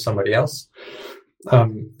of somebody else,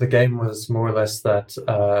 the game was more or less that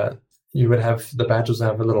you would have the badges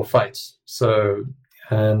have a little fight. So,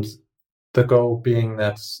 and the goal being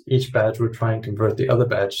that each badge would try and convert the other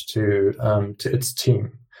badge to its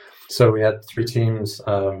team. So we had 3 teams,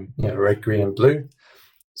 red, green, and blue.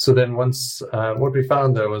 So then once, what we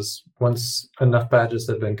found though was once enough badges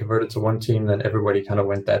had been converted to one team, then everybody kind of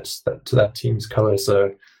went to that team's color.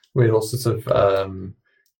 So we had all sorts of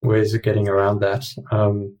ways of getting around that.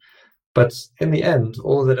 But in the end,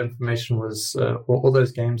 all of that information was, all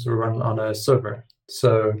those games were run on a server.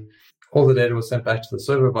 So all the data was sent back to the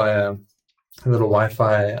server via a little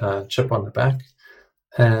Wi-Fi chip on the back.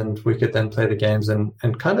 And we could then play the games and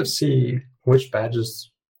kind of see which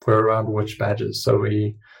badges were around which badges. So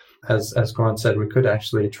we, as Grant said, we could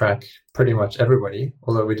actually track pretty much everybody,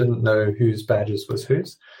 although we didn't know whose badges was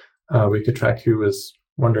whose. We could track who was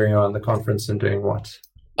wandering around the conference and doing what.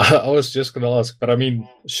 I was just going to ask, but I mean,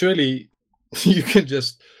 surely you can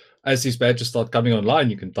just, as these badges start coming online,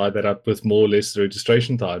 you can tie that up with more or less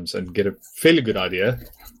registration times and get a fairly good idea.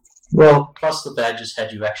 Well, plus the badges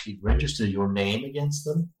had you actually register your name against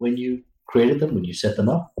them when you created them, when you set them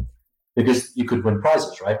up, because you could win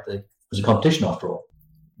prizes, right? It was a competition after all.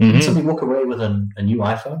 Mm-hmm. Did somebody walk away with a new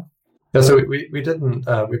iPhone? Yeah, so we didn't.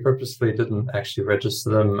 We purposely didn't actually register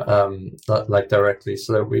them like directly,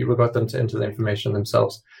 so that we got them to enter the information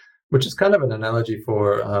themselves, which is kind of an analogy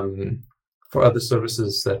for other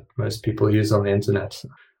services that most people use on the internet.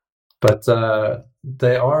 But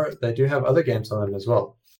they do have other games on them as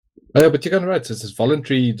well. Oh, yeah, but you're kind of right. So it's this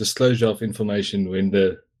voluntary disclosure of information. When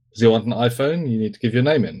you want an iPhone, you need to give your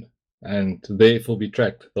name in, and therefore be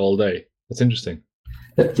tracked the whole day. That's interesting.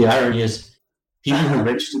 The irony is, people who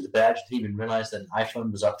registered the badge didn't even realize that an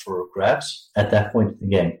iPhone was up for grabs at that point in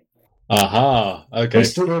the game. Aha, okay. They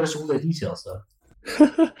still notice all their details,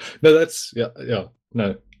 though. No, that's, yeah,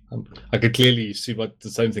 no. I could clearly see the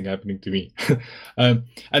same thing happening to me. And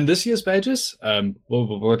this year's badges,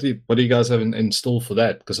 what do you guys have in store for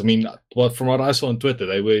that? Because, I mean, from what I saw on Twitter,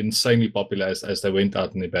 they were insanely popular as they went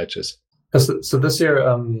out in their badges. So this year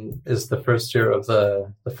is the first year of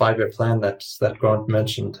the 5-year plan that Grant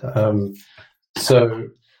mentioned. So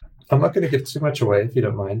I'm not going to give too much away, if you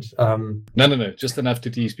don't mind. No, just enough to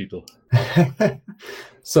tease people.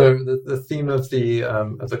 So the theme of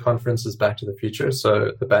the conference is Back to the Future.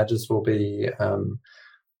 So the badges will be,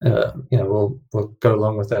 we'll go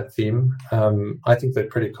along with that theme. I think they're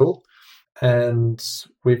pretty cool. And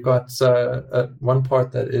we've got one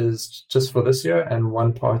part that is just for this year, and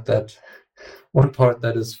one part that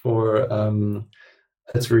is for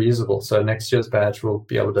it's reusable. So next year's badge will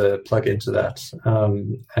be able to plug into that,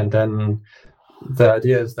 and then the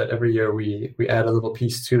idea is that every year we add a little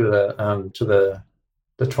piece to the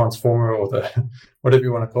transformer, or the whatever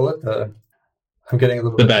you want to call it. I'm getting a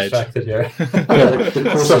little bit distracted here.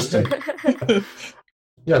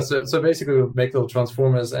 So basically we'll make little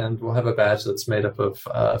transformers, and we'll have a badge that's made up of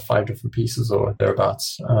 5 different pieces or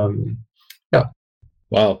thereabouts.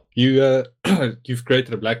 Wow, you've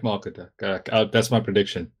created a black market. That's my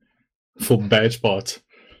prediction for badge parts.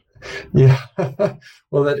 Yeah,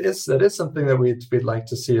 well, that is something that we'd like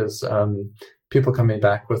to see, as people coming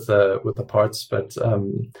back with the parts, but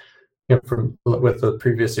with the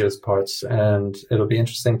previous year's parts, and it'll be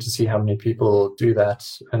interesting to see how many people do that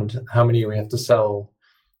and how many we have to sell.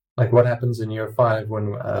 Like, what happens in year 5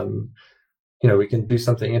 when we can do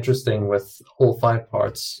something interesting with all 5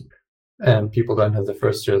 parts, and people don't have the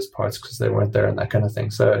first year's parts because they weren't there and that kind of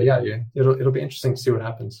thing. So it'll be interesting to see what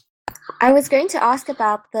happens. I was going to ask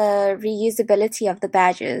about the reusability of the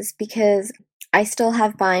badges, because I still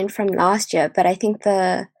have mine from last year, but I think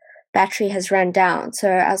the battery has run down. So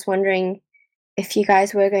I was wondering if you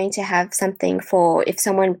guys were going to have something for if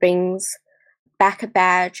someone brings back a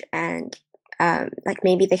badge, and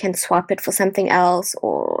maybe they can swap it for something else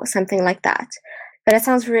or something like that. But it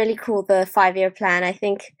sounds really cool, the 5-year plan. I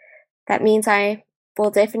think that means I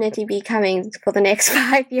will definitely be coming for the next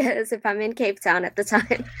 5 years if I'm in Cape Town at the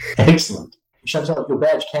time. Excellent. Chantal, your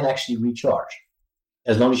badge can actually recharge,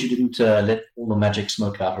 as long as you didn't let all the magic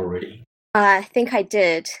smoke out already. I think I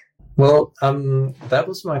did. Well, that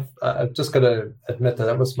was my. I've just got to admit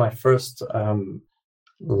that was my first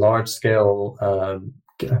large-scale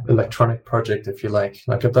electronic project, if you like.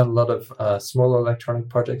 Like, I've done a lot of small electronic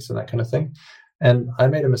projects and that kind of thing, and I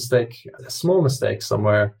made a small mistake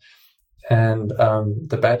somewhere, and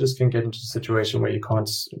the badges can get into a situation where you can't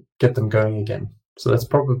get them going again. So that's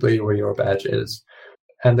probably where your badge is.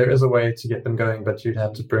 And there is a way to get them going, but you'd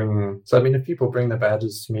have to bring. So I mean, if people bring the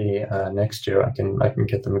badges to me next year, I can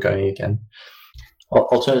get them going again.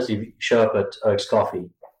 Alternatively, show up at Oak's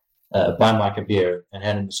Coffee, buy Mike a beer, and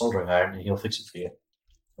hand him a soldering iron, and he'll fix it for you.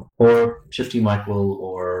 Or Shifty Mike will,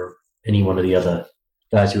 or any one of the other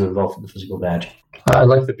guys who are involved in the physical badge. I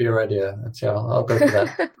like the beer idea. I'll go for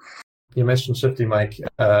that. You mentioned Shifty Mike.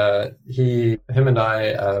 Him and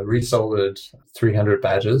I resoldered 300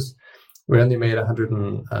 badges. We only made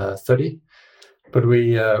 130, but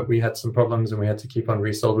we had some problems and we had to keep on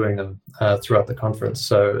resoldering them throughout the conference.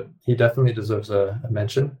 So he definitely deserves a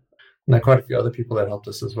mention. And there are quite a few other people that helped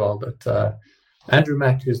us as well. But Andrew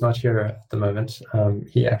Mack, who's not here at the moment,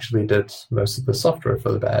 he actually did most of the software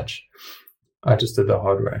for the badge. I just did the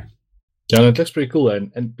hardware. Yeah, that looks pretty cool.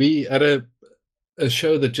 And we had a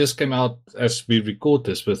show that just came out as we record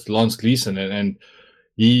this with Lance Gleason, and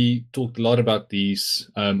he talked a lot about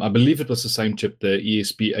these. I believe it was the same chip, the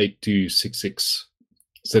ESP8266.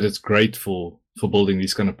 Said it's great for building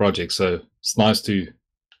these kind of projects. So it's nice to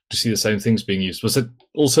see the same things being used. Was it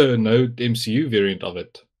also a Node MCU variant of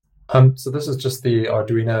it? So this is just the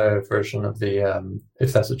Arduino version of the,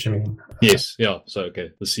 if that's what you mean. Yes, yeah. So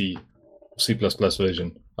okay, the C++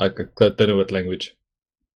 version. I don't know what language.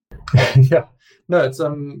 Yeah, no, it's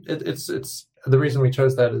the reason we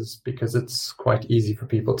chose that is because it's quite easy for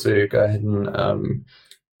people to go ahead and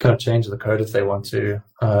kind of change the code if they want to.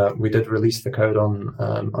 We did release the code on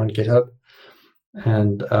GitHub,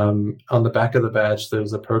 and on the back of the badge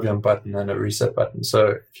there's a program button and a reset button.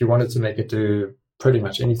 So if you wanted to make it do pretty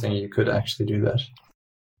much anything, you could actually do that.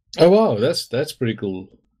 Oh wow, that's pretty cool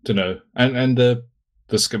to know. And the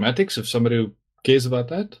schematics, if somebody cares about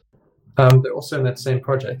that. They're also in that same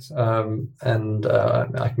project, and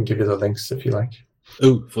I can give you the links if you like.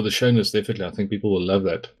 Oh, for the show notes, definitely. I think people will love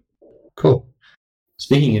that. Cool.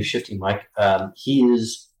 Speaking of Shifty Mike, he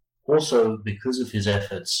is also, because of his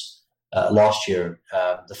efforts last year,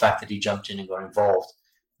 the fact that he jumped in and got involved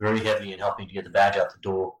very heavily in helping to get the badge out the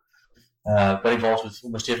door, got involved with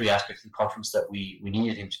almost every aspect of the conference that we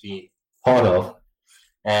needed him to be part of,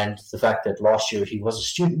 and the fact that last year he was a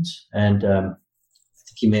student, and I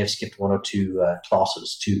think he may have skipped 1 or 2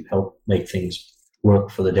 classes to help make things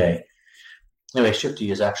work for the day. Anyway,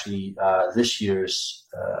 Shifty is actually this year's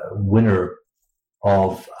winner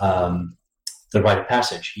of the Rite of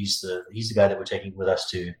Passage. He's the guy that we're taking with us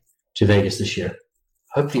to Vegas this year.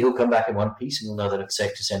 Hopefully he'll come back in one piece and we'll know that it's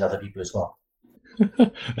safe to send other people as well.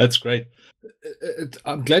 That's great.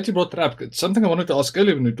 I'm glad you brought that up. It's something I wanted to ask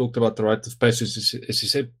earlier when we talked about the Rite of Passage. As you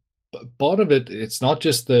said, part of it, it's not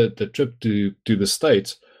just the trip to the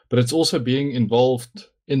States, but it's also being involved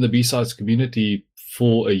in the BSides community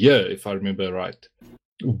for a year, if I remember right.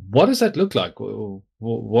 What does that look like?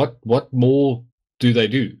 What more do they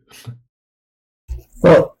do?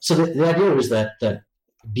 Well, so the idea is that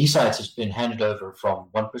BSides has been handed over from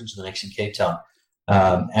one person to the next in Cape Town,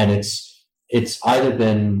 and it's either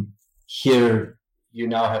been here, you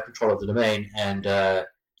now have control of the domain, and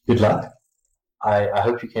good luck. I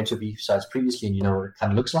hope you came to BSides previously and you know what it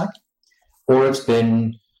kind of looks like, or it's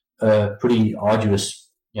been a pretty arduous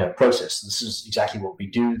process. This is exactly what we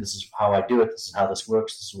do. This is how I do it. This is how this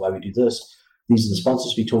works. This is why we do this. These are the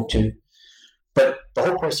sponsors we talk to. But the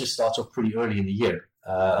whole process starts off pretty early in the year.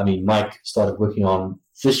 Mike started working on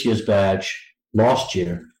this year's badge last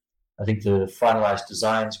year. I think the finalized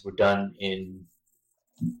designs were done in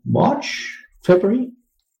March, February,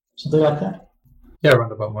 something like that. Yeah,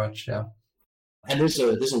 around about March, yeah. And there's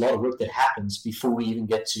a lot of work that happens before we even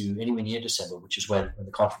get to anywhere near December, which is when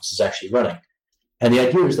the conference is actually running. And the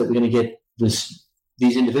idea is that we're going to get these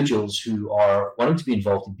individuals who are wanting to be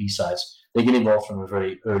involved in BSides. They get involved from a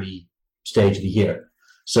very early stage of the year.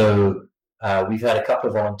 So we've had a couple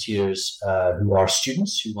of volunteers who are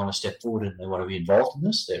students who want to step forward and they want to be involved in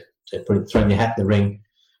this. They're throwing their hat in the ring,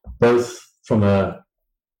 both from a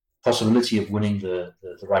possibility of winning the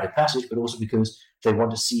rite of passage, but also because they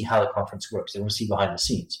want to see how the conference works. They want to see behind the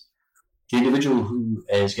scenes. The individual who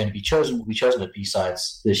is going to be chosen will be chosen at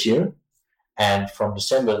BSides this year, and from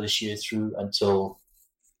December this year through until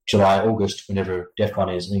July, August, whenever DEF CON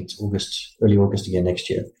is, I think it's August, early August again next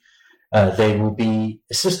year, they will be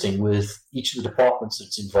assisting with each of the departments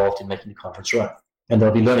that's involved in making the conference run. And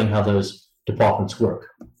they'll be learning how those departments work.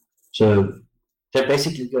 So they're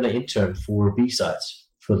basically going to intern for BSides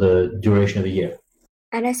for the duration of a year.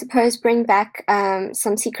 And I suppose bring back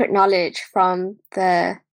some secret knowledge from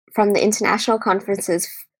the international conferences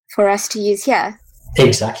for us to use here.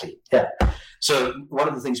 Exactly, yeah. So one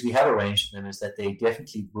of the things we have arranged for them is that they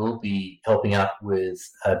definitely will be helping out with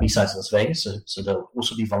BSides Las Vegas. So they'll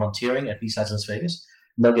also be volunteering at BSides Las Vegas.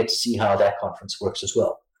 And they'll get to see how that conference works as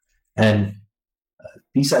well. And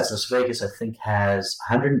BSides Las Vegas, I think, has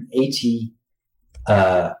 180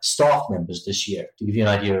 staff members this year. To give you an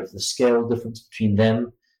idea of the scale difference between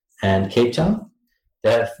them and Cape Town,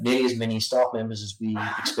 they have nearly as many staff members as we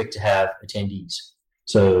expect to have attendees.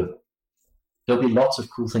 So there'll be lots of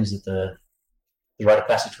cool things that the rite of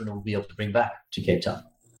passage winner will be able to bring back to Cape Town.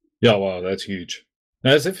 Yeah, wow, that's huge.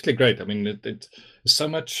 No, it's definitely great. I mean, it's so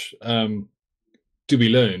much to be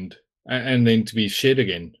learned and then to be shared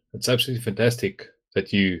again. It's absolutely fantastic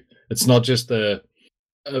that it's not just a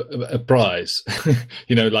prize,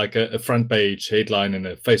 like a front page headline and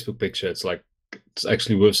a Facebook picture. It's like, it's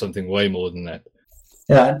actually worth something way more than that.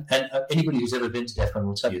 Yeah, and anybody who's ever been to DEF CON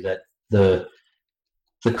will tell you that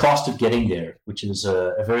the cost of getting there, which is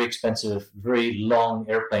a very expensive, very long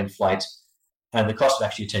airplane flight, and the cost of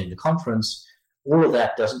actually attending the conference, all of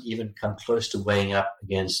that doesn't even come close to weighing up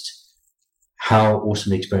against how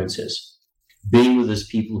awesome the experience is. Being with those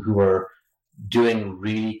people who are doing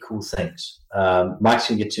really cool things. Mike's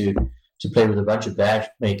going to get to play with a bunch of badge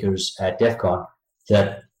makers at DEF CON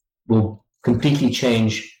that will completely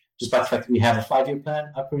change, just by the fact that we have a 5-year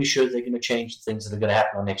plan. I'm pretty sure they're going to change the things that are going to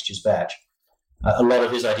happen on next year's badge. A lot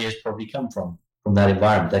of his ideas probably come from that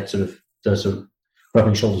environment, those sort of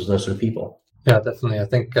rubbing shoulders with those sort of people. Yeah, definitely. I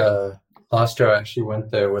think last year I actually went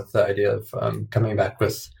there with the idea of coming back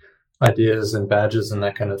with ideas and badges and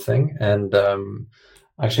that kind of thing. And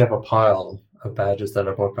I actually have a pile of badges that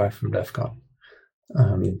I brought back from DEF CON.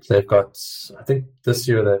 They've got, I think this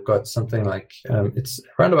year they've got something like, it's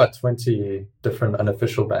around about 20 different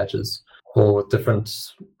unofficial badges, all with different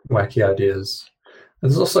wacky ideas.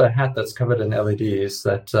 There's also a hat that's covered in LEDs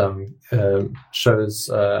that shows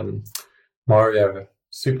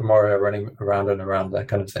Super Mario running around and around, that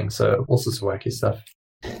kind of thing. So all sorts of wacky stuff.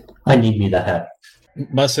 I need me that hat.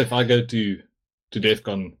 Must, if I go to DEF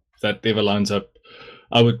CON, that ever lines up,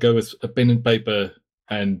 I would go with a pen and paper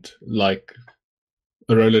and like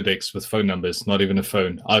a Rolodex with phone numbers, not even a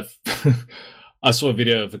phone. I saw a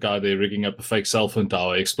video of a guy there rigging up a fake cell phone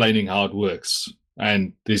tower, explaining how it works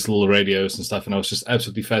and these little radios and stuff. And I was just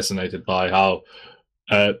absolutely fascinated by how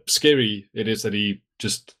scary it is that he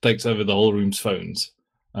just takes over the whole room's phones.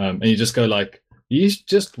 And you just go like, he's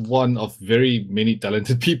just one of very many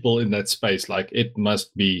talented people in that space. Like, it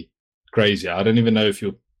must be crazy. I don't even know if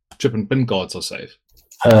your chip and pin cards are safe.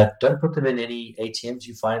 Don't put them in any ATMs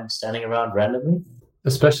you find standing around randomly.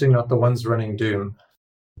 Especially not the ones running Doom.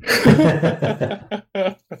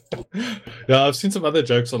 Yeah, I've seen some other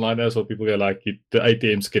jokes online as well. People go like, the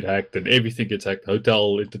ATMs get hacked and everything gets hacked,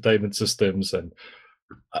 hotel entertainment systems, and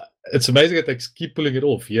It's amazing that they keep pulling it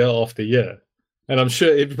off year after year. And I'm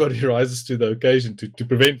sure everybody rises to the occasion to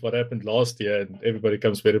prevent what happened last year, and everybody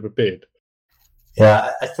comes better prepared.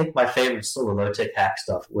 Yeah, I think my favorite is still the low-tech hack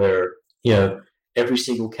stuff where, every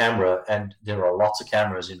single camera, and there are lots of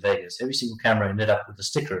cameras in Vegas, every single camera ended up with a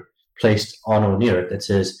sticker placed on or near it that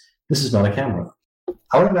says, "This is not a camera."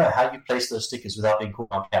 I want to know how you place those stickers without being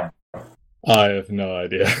caught on camera. I have no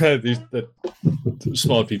idea. These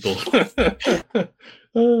smart people.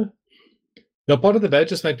 Now, part of the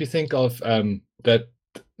badges made me think of that,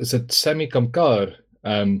 is it Sammy Kamkar,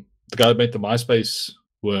 the guy that made the MySpace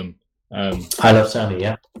worm. I love Sammy,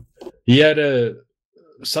 yeah. He had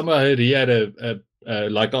somewhere I heard he had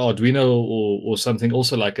like an Arduino or something,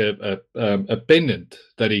 also like a pendant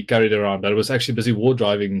that he carried around that was actually busy war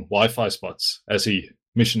driving Wi-Fi spots as he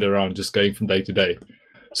missioned around, just going from day to day.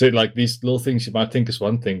 So like these little things you might think is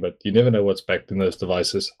one thing, but you never know what's packed in those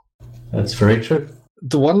devices. That's very true.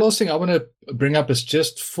 The one last thing I want to bring up is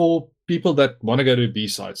just for people that want to go to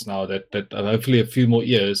BSides now, that hopefully a few more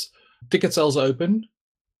years, ticket sales are open.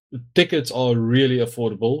 Tickets are really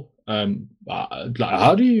affordable.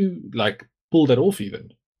 How do you pull that off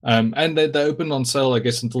even? And they open on sale, I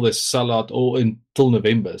guess, until they sell out, or until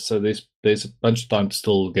November. So there's a bunch of time to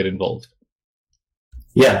still get involved.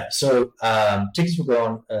 Yeah, so tickets will go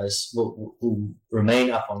on, will remain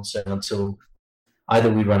up on sale until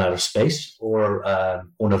either we run out of space or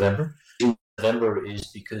November. November is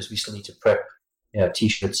because we still need to prep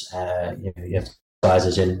t-shirts, you have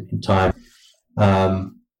sizes in time.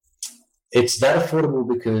 It's that affordable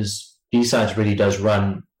because BSides really does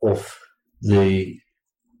run off the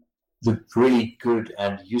really good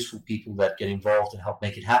and useful people that get involved and help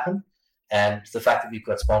make it happen. And the fact that we've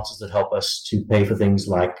got sponsors that help us to pay for things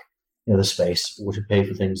like the space, or to pay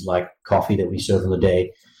for things like coffee that we serve on the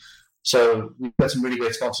day. So we've got some really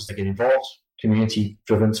great sponsors that get involved,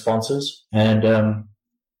 community-driven sponsors, and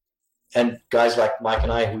guys like Mike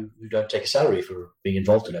and I who don't take a salary for being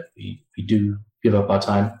involved in it. We do give up our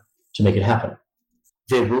time to make it happen.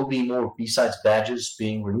 There will be more BSides badges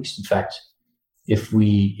being released. In fact, if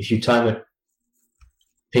you time it,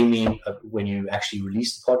 ping me when you actually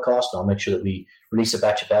release the podcast, and I'll make sure that we release a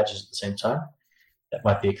batch of badges at the same time. That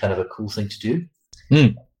might be a kind of a cool thing to do.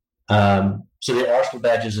 So there are still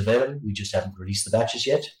badges available. We just haven't released the batches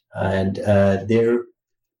yet. And there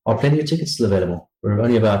are plenty of tickets still available. We're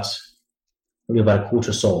only about a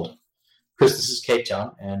quarter sold. Because this is Cape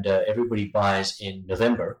Town, and everybody buys in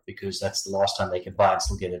November because that's the last time they can buy and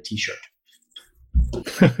still get a t-shirt.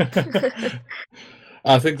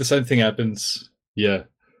 I think the same thing happens. Yeah.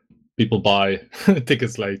 People buy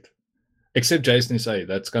tickets late, except Jason SA.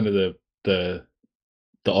 That's kind of the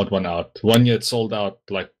odd one out. 1 year it sold out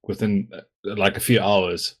within a few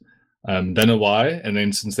hours. Don't know why. And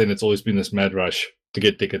then since then it's always been this mad rush to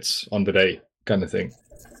get tickets on the day kind of thing.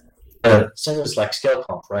 Same as like scale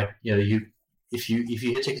comp, right? If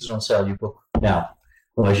you get tickets on sale, you book now.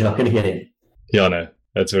 Otherwise you're not going to get in. Yeah, no,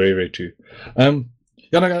 that's very, very true.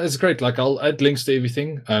 Yeah, no, it's great. I'll add links to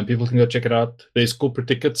everything. People can go check it out. There's corporate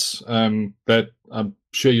tickets that I'm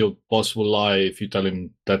sure your boss will lie if you tell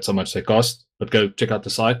him that's how much they cost. But go check out the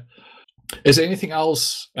site. Is there anything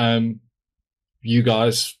else you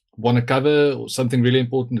guys want to cover, or something really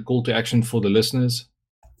important, a call to action for the listeners?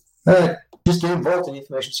 Just get involved in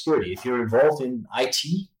information security. If you're involved in IT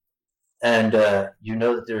and you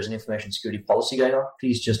know that there is an information security policy going on,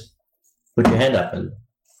 please just put your hand up and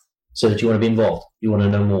so that you want to be involved. You want to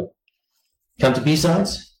know more. Come to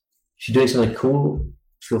BSides. If you're doing something cool,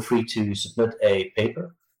 feel free to submit a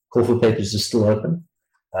paper. Call for papers is still open.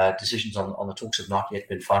 Decisions on the talks have not yet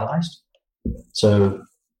been finalized. So,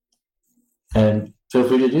 and feel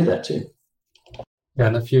free to do that too. Yeah,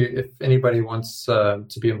 and if anybody wants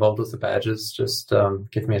to be involved with the badges, just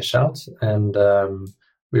give me a shout. And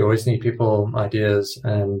we always need people, ideas,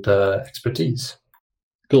 and expertise.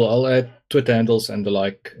 Cool. I'll add Twitter handles and the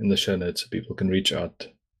like in the show notes so people can reach out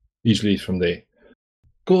easily from there.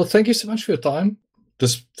 Cool. Thank you so much for your time.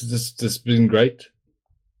 This has been great.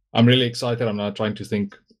 I'm really excited. I'm now trying to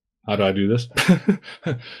think, how do I do this?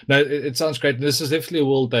 No, it sounds great. This is definitely a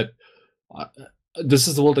world that this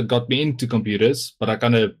is the world that got me into computers, but I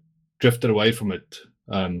kind of drifted away from it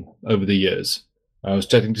over the years. I was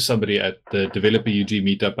chatting to somebody at the Developer UG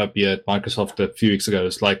meetup up here at Microsoft a few weeks ago.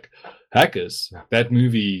 It's like, hackers, that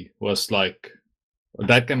movie was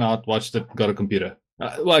that came out, watched it, got a computer.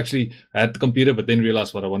 Well, actually, I had the computer, but then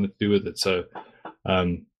realized what I wanted to do with it. So,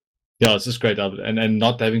 yeah, it's just great. And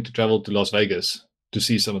not having to travel to Las Vegas to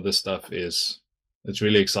see some of this stuff it's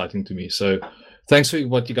really exciting to me. So thanks for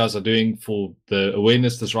what you guys are doing for the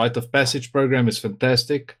awareness. This Rite of Passage program is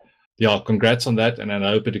fantastic. yeah, congrats on that, and I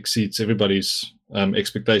hope it exceeds everybody's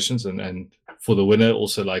expectations, and for the winner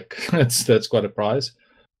also, like that's quite a prize.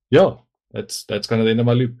 Yeah, that's kind of the end of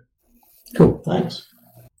my loop. Cool, thanks.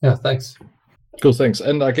 Yeah, thanks. Cool, thanks.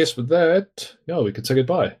 And I guess with that, yeah, we could say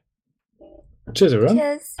goodbye. Cheers, everyone.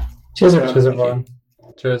 Cheers. Cheers, everyone. Cheers, everyone.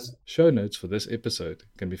 Cheers. Show notes for this episode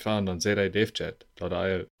can be found on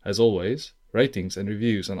zadevchat.io. As always, ratings and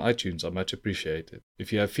reviews on iTunes are much appreciated.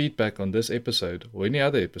 If you have feedback on this episode or any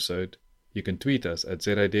other episode, you can tweet us at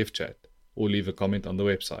zadevchat or leave a comment on the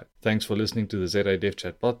website. Thanks for listening to the ZA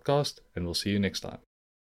DevChat podcast, and we'll see you next time.